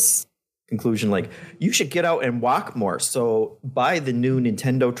ridiculous conclusion, like you should get out and walk more, so buy the new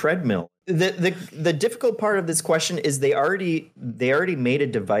Nintendo treadmill. The difficult part of this question is they already made a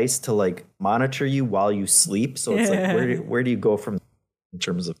device to like monitor you while you sleep, so it's like where do you go from in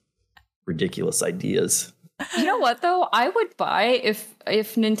terms of ridiculous ideas? You know what though, I would buy if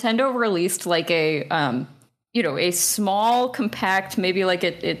Nintendo released like a a small compact, maybe like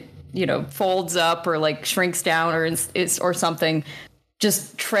it folds up or like shrinks down or something,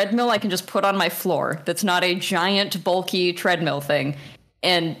 just treadmill I can just put on my floor that's not a giant bulky treadmill thing,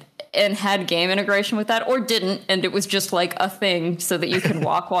 and had game integration with that, or didn't, and it was just like a thing so that you can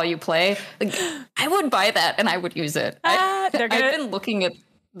walk while you play. Like, I would buy that and I would use it. I've been looking at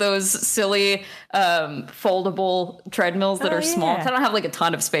those silly foldable treadmills that are small. I don't have like a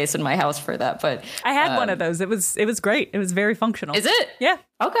ton of space in my house for that, but I had one of those. It was great. It was very functional. Is it? Yeah.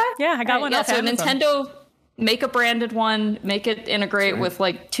 Okay. Yeah, I got one. Yeah, so Nintendo, make a branded one, make it integrate with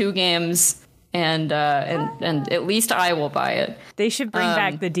like 2 games. And at least I will buy it. They should bring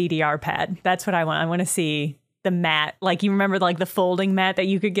back the DDR pad. That's what I want. I want to see the mat. Like, you remember like the folding mat that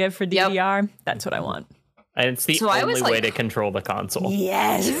you could get for DDR? Yep. That's what I want. And it's the only way to control the console.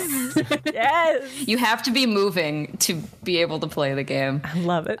 Yes. Yes. You have to be moving to be able to play the game. I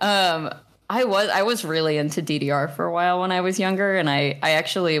love it. I was really into DDR for a while when I was younger, and I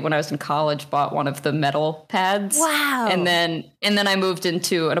actually, when I was in college, bought one of the metal pads. Wow! And then I moved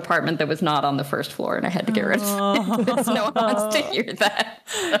into an apartment that was not on the first floor, and I had to get rid of it because no one wants to hear that.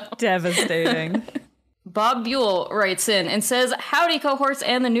 So. Devastating. Bob Buell writes in and says, "Howdy, cohorts,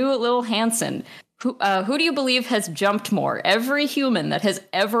 and the new little Hanson. Who do you believe has jumped more? Every human that has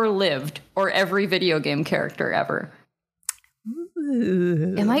ever lived, or every video game character ever?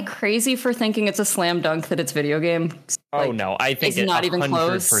 Ooh. Am I crazy for thinking it's a slam dunk that it's video game? Oh no, I think it's not even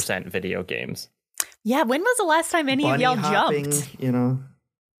 100% video games. Yeah, when was the last time any of y'all jumped? You know?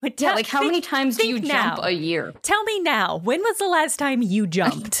 But Yeah, like how many times do you jump a year? Tell me now, when was the last time you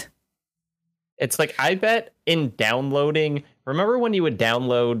jumped? It's like, I bet in downloading, remember when you would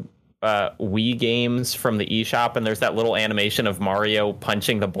download Wii games from the eShop and there's that little animation of Mario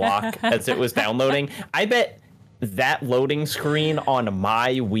punching the block as it was downloading? I bet that loading screen on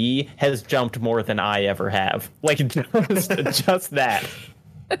my Wii has jumped more than I ever have. Like, just that.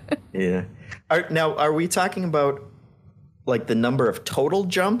 Yeah. Are we talking about like the number of total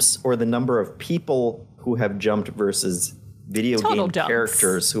jumps or the number of people who have jumped versus video Total game jumps.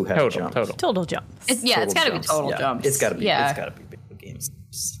 characters who have jumped? Total jumps. It's got to be total jumps. It's got to be. Yeah. It's got to be video games.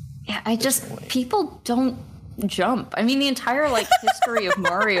 Yeah, people don't jump. I mean, the entire like history of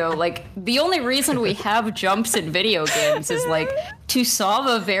Mario, like the only reason we have jumps in video games is like to solve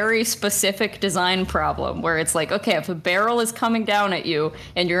a very specific design problem where it's like, okay, if a barrel is coming down at you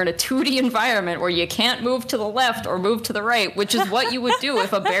and you're in a 2D environment where you can't move to the left or move to the right, which is what you would do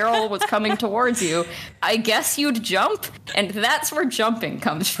if a barrel was coming towards you, I guess you'd jump, and that's where jumping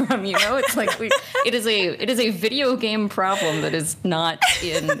comes from, you know? It's like it is a video game problem that is not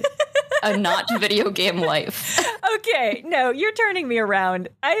in a not video game life. Okay, no, you're turning me around.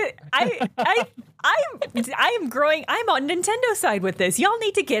 I am growing. I'm on Nintendo side with this. Y'all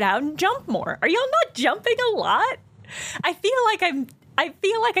need to get out and jump more. Are y'all not jumping a lot? I feel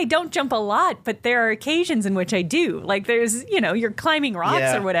like I don't jump a lot, but there are occasions in which I do. Like there's, you're climbing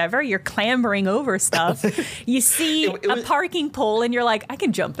rocks or whatever. You're clambering over stuff. You see a parking pole and you're like, I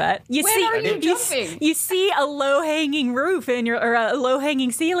can jump that. You see a low hanging roof or a low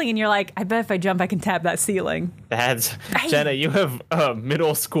hanging ceiling and you're like, I bet if I jump, I can tap that ceiling. Jenna, you have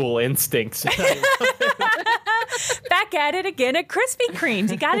middle school instincts. Back at it again at Krispy Kremes.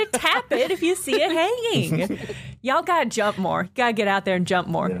 You got to tap it if you see it hanging. Y'all got to jump more. Got to get out there and jump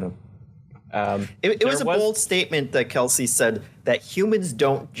more. Yeah. It was a bold statement that Kelsey said that humans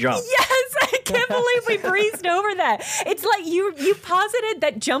don't jump. Yes, I can't believe we breezed over that. It's like you posited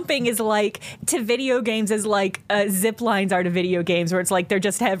that jumping is like to video games as like zip lines are to video games, where it's like they're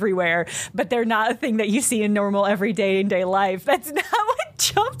just everywhere, but they're not a thing that you see in normal everyday life. That's not what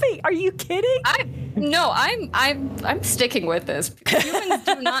jumping. Are you kidding? I'm sticking with this. Humans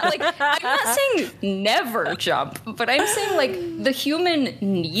do not like. I'm not saying never jump, but I'm saying like the human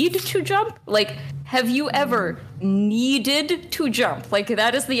need to jump. Like, have you ever needed to jump? Like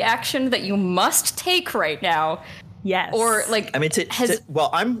that is the action that you must take right now. Yes. Or like, I mean,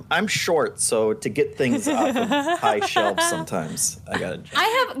 I'm short, so to get things off of high shelves, sometimes I gotta.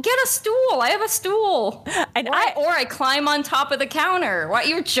 Get a stool. I have a stool, and I climb on top of the counter. What,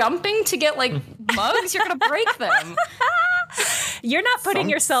 you're jumping to get like mugs? You're gonna break them. You're not putting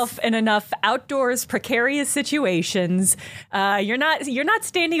yourself in enough outdoors precarious situations. You're not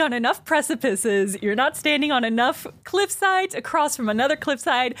standing on enough precipices. You're not standing on enough cliff sides across from another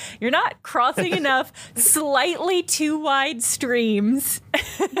cliffside. You're not crossing enough slightly too wide streams.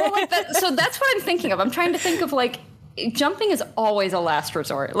 Well, like that, so that's what I'm thinking of. I'm trying to think of like, jumping is always a last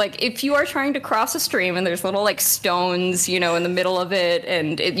resort. Like if you are trying to cross a stream and there's little like stones, in the middle of it,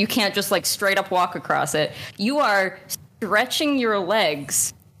 and you can't just like straight up walk across it, you are stretching your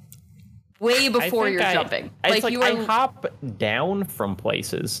legs way before you're jumping. I hop down from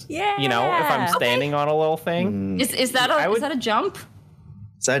places. Yeah. If I'm standing on a little thing. Is that a jump?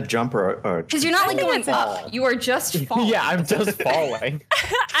 Is that a jump or? Because you're not like going up. You are just falling. Yeah, I'm just falling.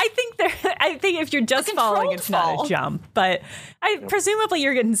 I think if you're just falling, it's not a jump. But presumably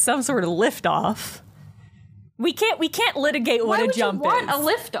you're getting some sort of lift off. We can't litigate what a jump is. Why would you want a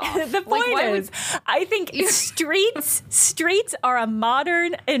lift off? The point is, I think streets are a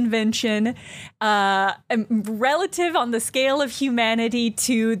modern invention, relative on the scale of humanity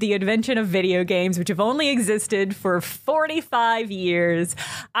to the invention of video games, which have only existed for 45 years.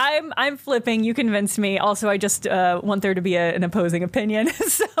 I'm flipping. You convinced me. Also, I just want there to be an opposing opinion.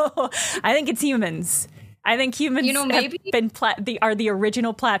 So I think it's humans. I think humans are the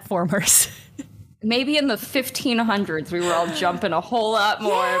original platformers. Maybe in the 1500s we were all jumping a whole lot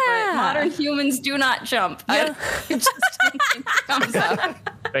more, but modern humans do not jump. Yeah. It comes up.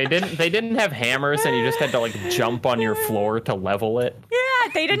 They didn't have hammers, and you just had to like jump on your floor to level it.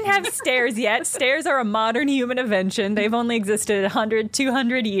 Yeah, they didn't have stairs yet. Stairs are a modern human invention. They've only existed 100,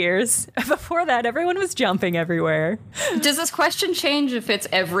 200 years. Before that, everyone was jumping everywhere. Does this question change if it's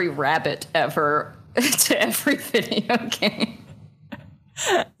every rabbit ever to every video game?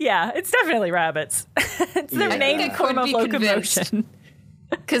 Yeah, it's definitely rabbits. It's their Yeah. main I form could of be locomotion.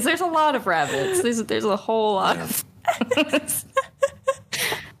 Because there's a lot of rabbits. There's a whole lot of.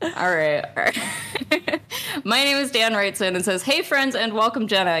 All right. My name is Dan writes in and says, "Hey friends and welcome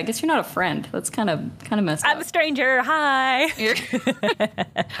Jenna." I guess you're not a friend. That's kind of messed up. I'm a stranger. Hi.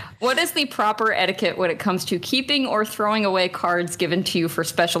 What is the proper etiquette when it comes to keeping or throwing away cards given to you for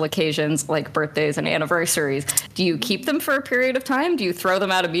special occasions like birthdays and anniversaries? Do you keep them for a period of time? Do you throw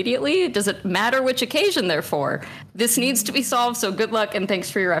them out immediately? Does it matter which occasion they're for? This needs to be solved, so good luck and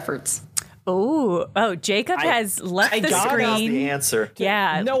thanks for your efforts. Oh, Jacob has left the That's screen. the answer.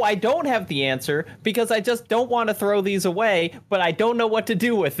 Yeah. No, I don't have the answer because I just don't want to throw these away, but I don't know what to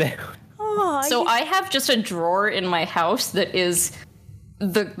do with them. Oh, So I have just a drawer in my house that is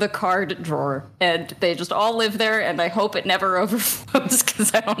the card drawer, and they just all live there, and I hope it never overflows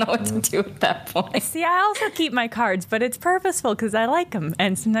because I don't know what to do at that point. See, I also keep my cards, but it's purposeful because I like them,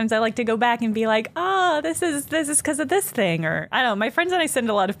 and sometimes I like to go back and be like, this is because of this thing, or I don't know. My friends and I send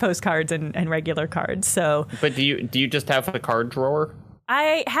a lot of postcards and regular cards, so. But do you just have a card drawer?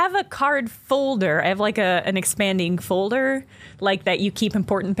 I have a card folder. I have like an expanding folder, like that you keep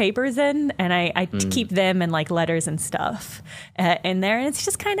important papers in, and I keep them and like letters and stuff in there, and it's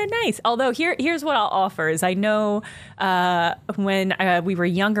just kind of nice. Although here's what I'll offer is I know when we were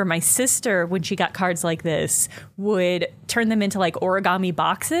younger, my sister, when she got cards like this, would turn them into like origami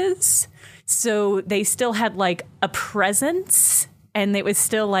boxes, so they still had like a presence. And it was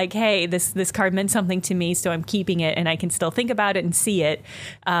still like, hey, this card meant something to me, so I'm keeping it, and I can still think about it and see it.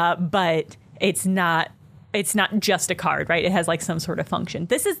 But it's not just a card, right? It has like some sort of function.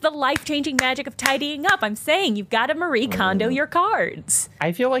 This is the life-changing magic of tidying up. I'm saying you've got to Marie Kondo your cards.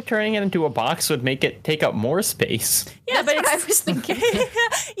 I feel like turning it into a box would make it take up more space. Yeah, but I was thinking.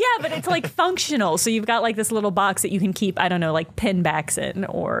 yeah, but it's like functional. So you've got like this little box that you can keep, I don't know, like pin backs in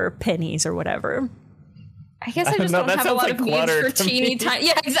or pennies or whatever. I guess I just No, don't that have a sounds lot like of needs clutter for to teeny me. tiny.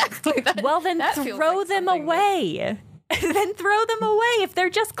 Yeah, exactly. Well, then feels throw like them something away. Then throw them away. If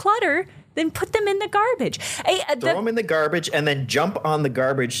they're just clutter, then put them in the garbage. Hey, Throw them in the garbage and then jump on the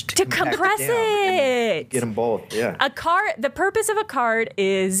garbage to compress it. Get them both. Yeah. A card. The purpose of a card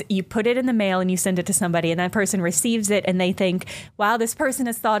is you put it in the mail and you send it to somebody, and that person receives it and they think, "Wow, this person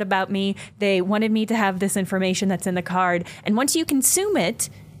has thought about me. They wanted me to have this information that's in the card." And once you consume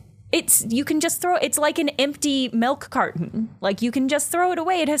it, you can just throw. It's like an empty milk carton. Like you can just throw it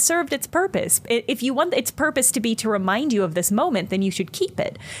away. It has served its purpose. If you want its purpose to be to remind you of this moment, then you should keep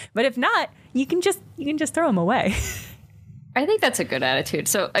it. But if not, you can just throw them away. I think that's a good attitude.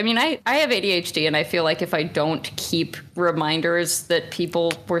 So, I mean, I have ADHD, and I feel like if I don't keep reminders that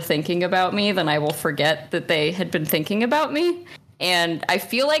people were thinking about me, then I will forget that they had been thinking about me. And I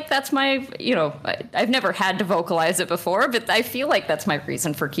feel like that's my, I've never had to vocalize it before, but I feel like that's my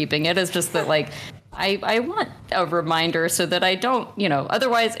reason for keeping it, is just that, like, I want a reminder so that I don't,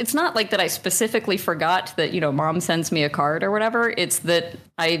 otherwise it's not like that I specifically forgot that, mom sends me a card or whatever. It's that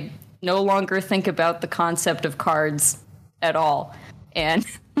I no longer think about the concept of cards at all. And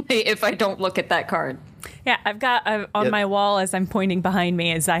if I don't look at that card. Yeah, I've got on my wall, as I'm pointing behind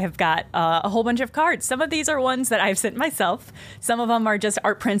me, is I have got a whole bunch of cards. Some of these are ones that I've sent myself. Some of them are just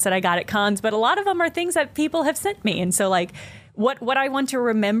art prints that I got at cons, but a lot of them are things that people have sent me. And so, like, what I want to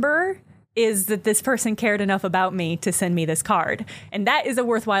remember is that this person cared enough about me to send me this card. And that is a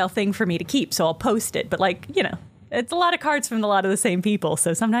worthwhile thing for me to keep, so I'll post it. But, like, it's a lot of cards from a lot of the same people,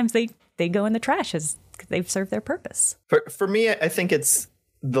 so sometimes they go in the trash because they've served their purpose. For me, I think it's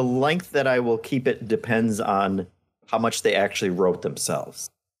the length that I will keep it depends on how much they actually wrote themselves.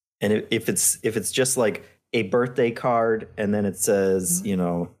 And if it's just like a birthday card and then it says,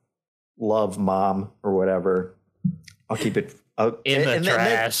 love mom or whatever, I'll keep it In the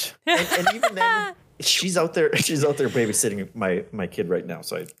trash. And even then, she's out there babysitting my kid right now,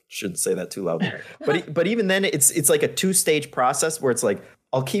 so I shouldn't say that too loudly. But even then, it's like a 2-stage process where it's like,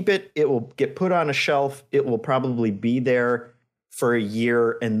 I'll keep it, it will get put on a shelf, it will probably be there for a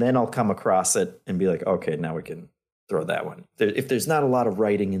year, and then I'll come across it and be like, okay, now we can throw that one. If there's not a lot of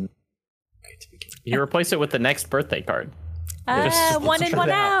writing in, You replace it with the next birthday card. One in, one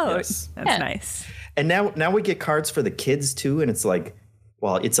out. Yes. That's nice. And now we get cards for the kids too, and it's like,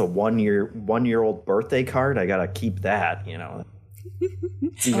 well, it's a 1-year-old birthday card. I gotta keep that.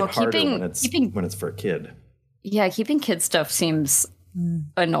 It's even harder when it's for a kid. Yeah, keeping kid stuff seems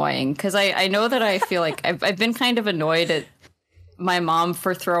annoying because I know that I feel like I've been kind of annoyed at my mom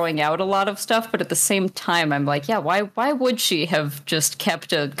for throwing out a lot of stuff, but at the same time I'm like, yeah, why would she have just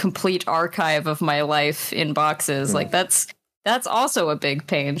kept a complete archive of my life in boxes? Like that's That's also a big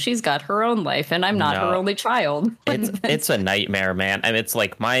pain. She's got her own life, and I'm not her only child. It's a nightmare, man. And it's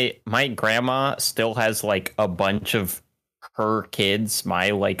like my grandma still has like a bunch of her kids,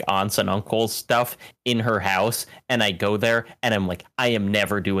 my like aunts and uncles stuff in her house, and I go there and I'm like, I am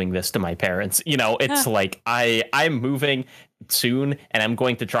never doing this to my parents. You know, it's like I'm moving soon and I'm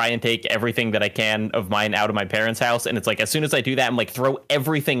going to try and take everything that I can of mine out of my parents' house, and it's like as soon as I do that, I'm like, throw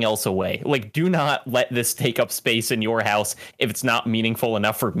everything else away. Like, do not let this take up space in your house if it's not meaningful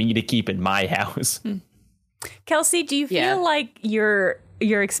enough for me to keep in my house. Kelsey, do you feel like your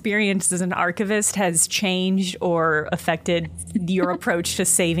experience as an archivist has changed or affected your approach to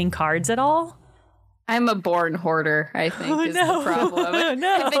saving cards at all? I'm a born hoarder, I think, is the problem.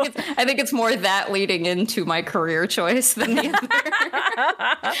 No. I think it's more that leading into my career choice than the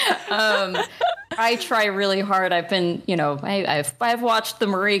other. I try really hard. I've been, I've watched the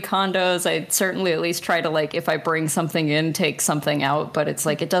Marie Kondos. I certainly at least try to, like, if I bring something in, take something out. But it's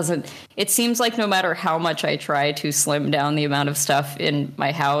like it seems like no matter how much I try to slim down the amount of stuff in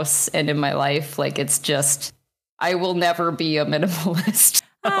my house and in my life, like, it's just, I will never be a minimalist.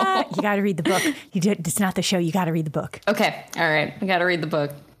 You got to read the book. It's not the show. You got to read the book. Okay. All right. I got to read the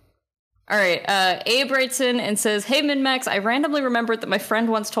book. All right. Abe writes in and says, "Hey, MinMax, I randomly remembered that my friend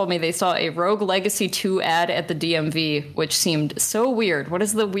once told me they saw a Rogue Legacy 2 ad at the DMV, which seemed so weird. What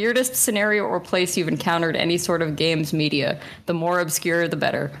is the weirdest scenario or place you've encountered any sort of games media? The more obscure, the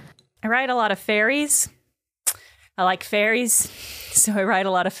better." I write a lot of fairies. I like fairies, so I write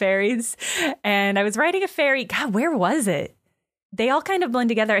a lot of fairies. And I was writing a fairy. God, where was it? They all kind of blend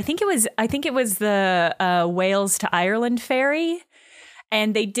together. I think it was the Wales to Ireland ferry,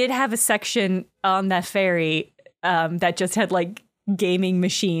 and they did have a section on that ferry that just had like gaming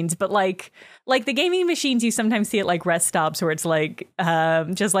machines, but like the gaming machines you sometimes see at like rest stops where it's like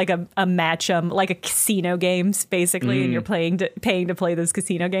just like a match like a casino games basically, and you're paying to play those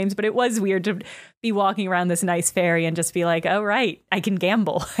casino games. But it was weird to be walking around this nice ferry and just be like, oh right, I can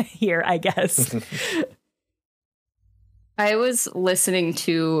gamble here, I guess. I was listening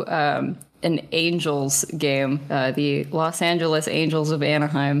to an Angels game, the Los Angeles Angels of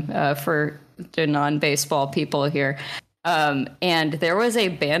Anaheim, for the non-baseball people here. And there was a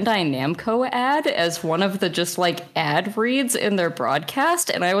Bandai Namco ad as one of the just like ad reads in their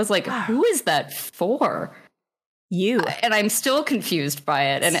broadcast. And I was like, who is that for? You. And I'm still confused by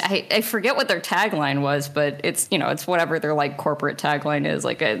it. And I forget what their tagline was, but it's, it's whatever their like corporate tagline is,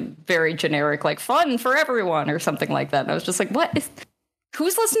 like a very generic, like fun for everyone or something like that. And I was just like,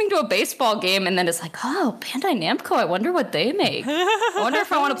 who's listening to a baseball game? And then it's like, oh, Bandai Namco, I wonder what they make. I wonder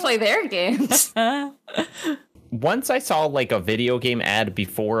if I want to play their games. Once I saw like a video game ad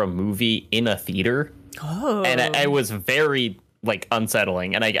before a movie in a theater. Oh. And I was very like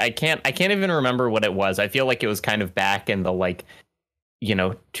unsettling, and I can't even remember what it was. I feel like it was kind of back in the like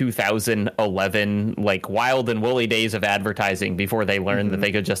 2011 like wild and woolly days of advertising before they learned that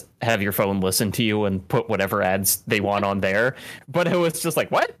they could just have your phone listen to you and put whatever ads they want on there. But it was just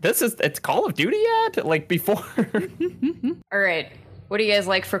like, what? It's Call of Duty ad? Like before. All right, what do you guys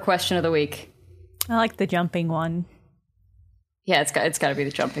like for question of the week? I like the jumping one. Yeah, it's got to be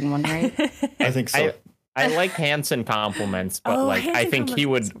the jumping one, right? I think so. I like Hanson compliments, but I think he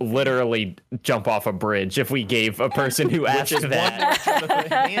would literally jump off a bridge if we gave a person who asked that.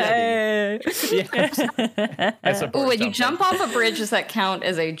 Oh, when you jump off a bridge, does that count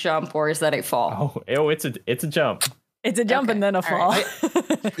as a jump or is that a fall? Oh, it's a jump. It's a jump and then a fall.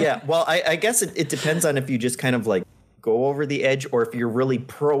 Yeah, well, I guess it depends on if you just kind of like go over the edge or if you're really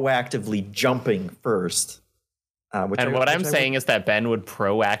proactively jumping first. And what I'm saying is that Ben would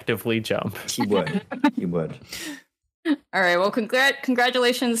proactively jump. He would. He would. All right. Well,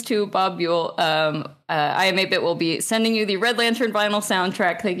 congratulations to Bob Buell. IM8bit will be sending you the Red Lantern vinyl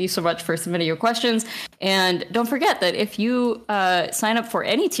soundtrack. Thank you so much for submitting your questions. And don't forget that if you sign up for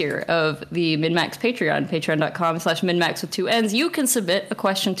any tier of the MinMax Patreon, patreon.com/MinMax with 2 N's, you can submit a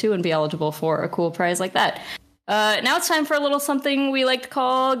question too and be eligible for a cool prize like that. Now it's time for a little something we like to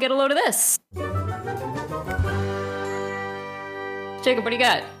call Get a Load of This. Jacob, what do you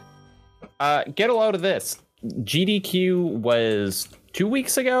got? Get a load of this. GDQ was 2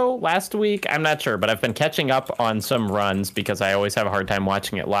 weeks ago, last week, I'm not sure, but I've been catching up on some runs because I always have a hard time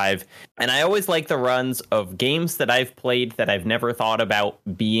watching it live. And I always like the runs of games that I've played that I've never thought about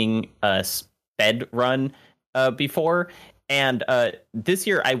being a sped run before. And this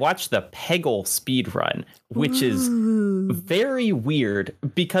year I watched the Peggle speed run, which is very weird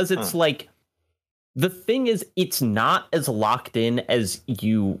because it's like, the thing is, it's not as locked in as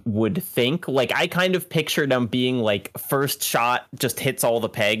you would think. Like, I kind of pictured them being like first shot just hits all the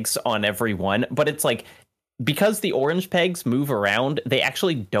pegs on every one. But it's like because the orange pegs move around, they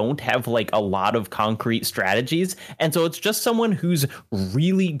actually don't have like a lot of concrete strategies. And so it's just someone who's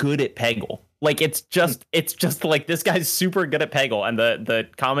really good at Peggle. Like it's just like this guy's super good at Peggle, and the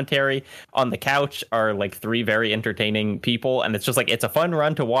commentary on the couch are like three very entertaining people, and it's just like it's a fun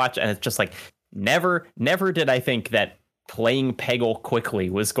run to watch, and it's just like never did I think that playing Peggle quickly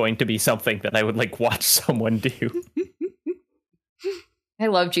was going to be something that I would like watch someone do. I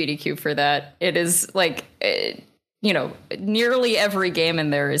love GDQ for that. It is like, nearly every game in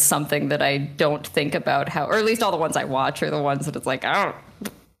there is something that I don't think about how, or at least all the ones I watch are the ones that it's like,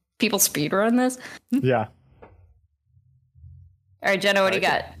 people speedrun this. Yeah. All right, Jenna, what do you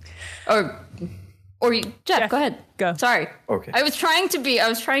got? Jeff, go ahead. Go. Sorry. Okay. I was trying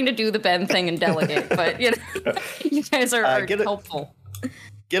to do the Ben thing and delegate, but you guys are helpful.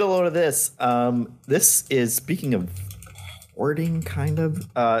 Get a load of this. This is, speaking of hoarding, kind of.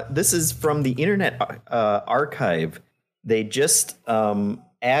 This is from the Internet Archive. They just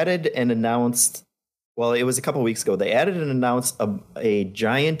added and announced. Well, it was a couple weeks ago. They added and announced a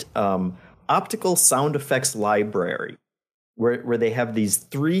giant optical sound effects library, where they have these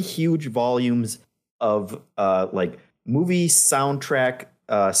 3 huge volumes of like movie soundtrack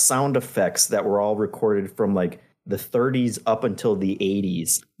sound effects that were all recorded from like the 30s up until the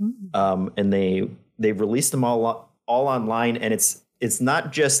 80s, and they've released them all online, and it's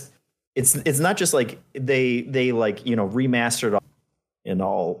not just like they like remastered and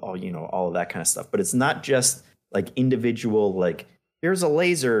all of that kind of stuff, but it's not just like individual like here's a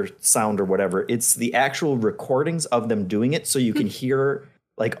laser sound or whatever. It's the actual recordings of them doing it, so you can hear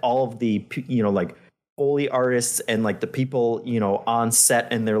like all of the like Foley artists and like the people on set,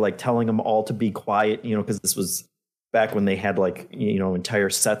 and they're like telling them all to be quiet, because this was back when they had like entire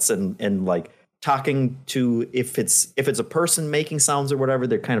sets and like talking to, if it's a person making sounds or whatever,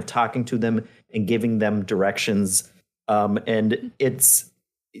 they're kind of talking to them and giving them directions. And it's,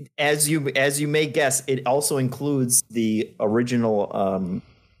 as you may guess, it also includes the original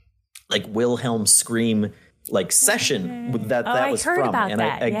like Wilhelm scream like session that was from. And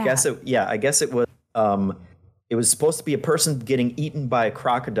I guess it was it was supposed to be a person getting eaten by a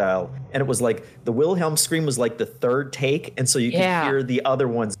crocodile, and it was like the Wilhelm scream was like the 3rd take, and so you can hear the other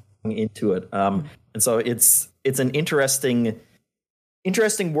ones going into it. And so it's an interesting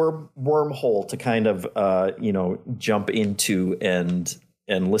wormhole to kind of jump into and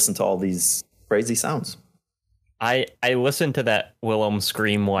listen to all these crazy sounds. I listened to that Wilhelm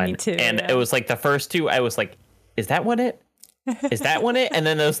scream one. Me too, and it was like the first 2 I was like, is that one it? Is that one it? And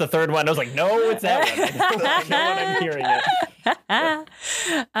then there was the 3rd one. I was like, no, it's that one. I know when I'm hearing it.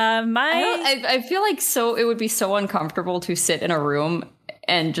 I feel like it would be so uncomfortable to sit in a room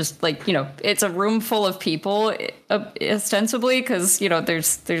and just like, it's a room full of people ostensibly because,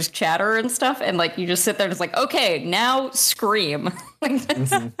 there's chatter and stuff. And like, you just sit there and it's like, okay, now scream. Like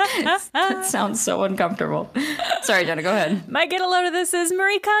that sounds so uncomfortable. Sorry, Jenna, go ahead. My get a load of this is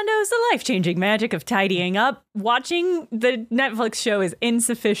Marie Kondo's The Life-Changing Magic of Tidying Up. Watching the Netflix show is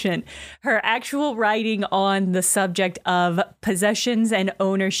insufficient. Her actual writing on the subject of possessions and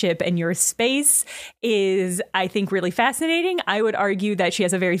ownership and your space is, I think, really fascinating. I would argue that she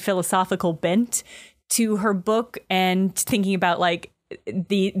has a very philosophical bent to her book, and thinking about like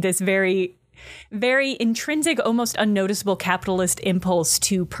this very intrinsic, almost unnoticeable capitalist impulse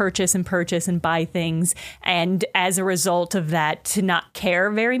to purchase and buy things. And as a result of that, to not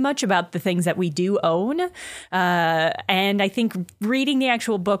care very much about the things that we do own. And I think reading the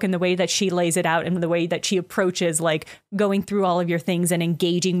actual book and the way that she lays it out and the way that she approaches like going through all of your things and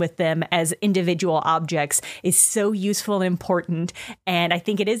engaging with them as individual objects is so useful and important. And I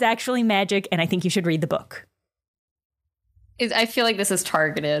think it is actually magic. And I think you should read the book. I feel like this is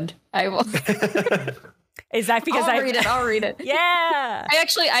targeted. I will. Is that because I'll read it. Yeah.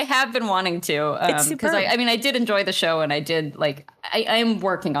 I have been wanting to. Because I did enjoy the show, and I did like, I'm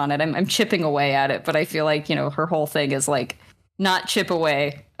working on it. I'm chipping away at it, but I feel like, her whole thing is like not chip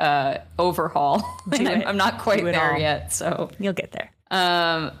away, overhaul. I'm not quite there yet. So you'll get there.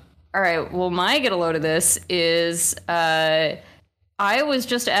 All right. Well, my get a load of this is, I was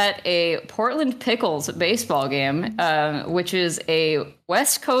just at a Portland Pickles baseball game, which is a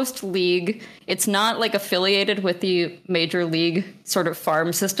West Coast league. It's not like affiliated with the major league sort of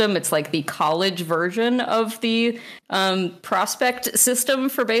farm system. It's like the college version of the prospect system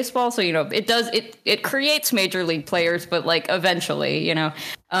for baseball. So, it creates major league players, but like eventually,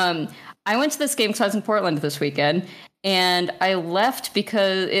 I went to this game because I was in Portland this weekend. And I left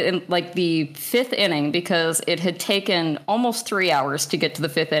because in like the 5th inning, because it had taken almost 3 hours to get to the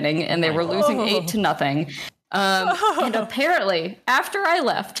 5th inning, and they were losing 8-0. And apparently, after I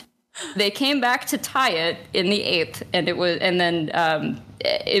left, They came back to tie it in the 8th, and then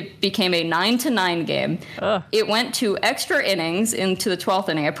it became a 9-9 game. Ugh. It went to extra innings into the 12th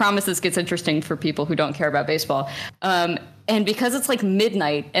inning. I promise this gets interesting for people who don't care about baseball. And because it's like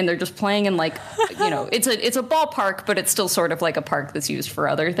midnight and they're just playing in like, it's a ballpark, but it's still sort of like a park that's used for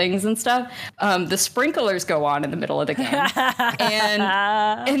other things and stuff. The sprinklers go on in the middle of the game.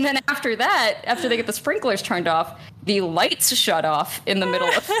 and then after they get the sprinklers turned off, the lights shut off in the middle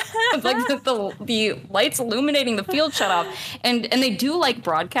of like the lights illuminating the field shut off. And they do like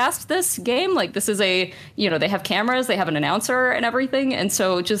broadcast this game. Like this is they have cameras, they have an announcer and everything. And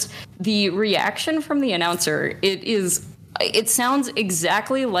so just the reaction from the announcer, it sounds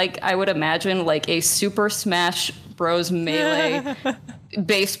exactly like I would imagine like a Super Smash Bros. Melee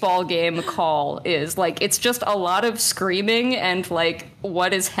baseball game call is. Like, it's just a lot of screaming and like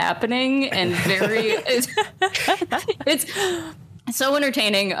what is happening, and it's so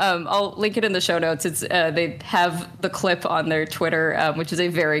entertaining. I'll link it in the show notes. It's they have the clip on their Twitter, which is a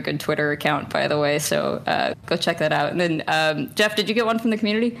very good Twitter account, by the way. So go check that out. And then Jeff, did you get one from the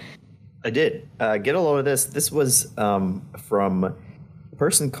community? I did. Get a load of this. This was from a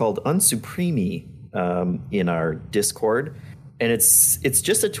person called Unsupreme in our Discord. And it's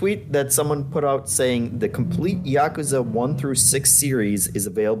just a tweet that someone put out saying the complete Yakuza 1 through 6 series is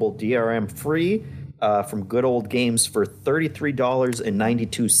available DRM free from Good Old Games for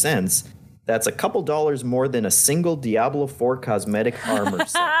 $33.92. That's a couple dollars more than a single Diablo 4 cosmetic armor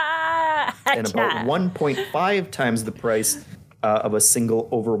set. And about 1.5 times the price of a single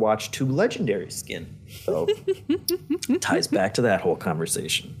Overwatch 2 legendary skin. So ties back to that whole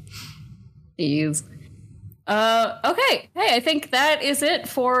conversation. Jeez. Okay. Hey, I think that is it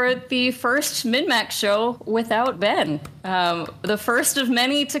for the first Min-Max show without Ben. The first of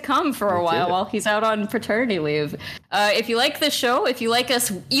many to come for a while he's out on paternity leave. If you like this show, if you like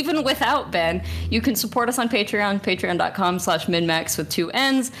us even without Ben, you can support us on Patreon, patreon.com/minmax with 2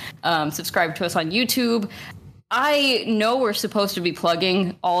 N's. Subscribe to us on YouTube. I know we're supposed to be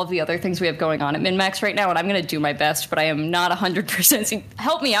plugging all of the other things we have going on at Min-Max right now, and I'm going to do my best, but I am not 100%. So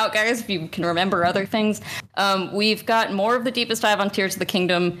help me out, guys, if you can remember other things. We've got more of the Deepest Dive on Tears of the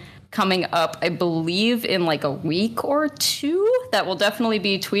Kingdom coming up, I believe, in like a week or 2. That will definitely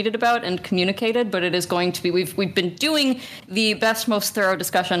be tweeted about and communicated, but it is going to be... We've been doing the best, most thorough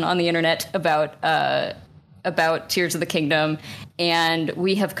discussion on the internet about Tears of the Kingdom, and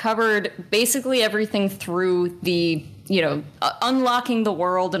we have covered basically everything through the, unlocking the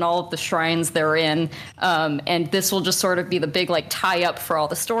world and all of the shrines they're in, and this will just sort of be the big, like, tie-up for all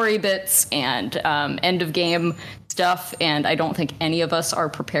the story bits and end-of-game stuff, and I don't think any of us are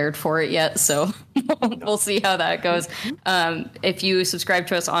prepared for it yet, so we'll see how that goes. If you subscribe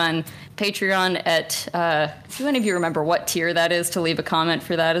to us on Patreon at, do any of you remember what tier that is to leave a comment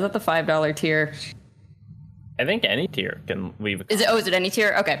for that? Is that the $5 tier? I think any tier can leave a comment. Is it any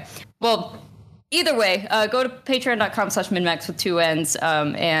tier? Okay. Well, either way, go to patreon.com/minmax with 2 N's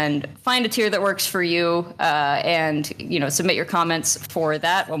and find a tier that works for you, and submit your comments for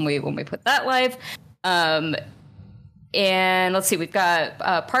that when we put that live. And let's see, we've got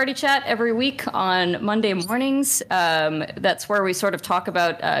party chat every week on Monday mornings. That's where we sort of talk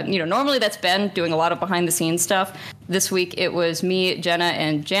about, normally that's Ben doing a lot of behind the scenes stuff. This week it was me, Jenna,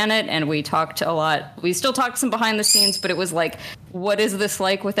 and Janet, and we talked a lot. We still talked some behind the scenes, but it was like, what is this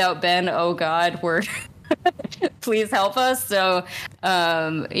like without Ben? Oh God, please help us. So,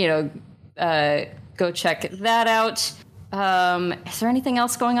 go check that out. Is there anything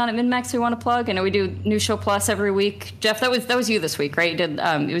else going on at Min-Max we want to plug? I know we do New Show Plus every week. Jeff, that was you this week, right? You did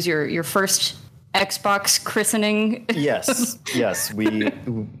it was your first Xbox christening? Yes.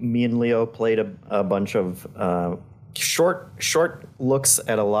 Me and Leo played a bunch of short looks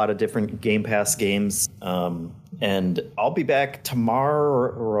at a lot of different Game Pass games. And I'll be back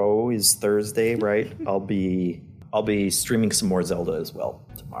tomorrow. Is Thursday, right? I'll be streaming some more Zelda as well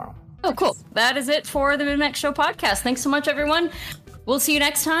tomorrow. Oh, cool. That is it for the Min-Max Show podcast. Thanks so much, everyone. We'll see you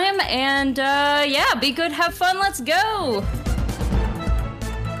next time. And, be good, have fun, let's go.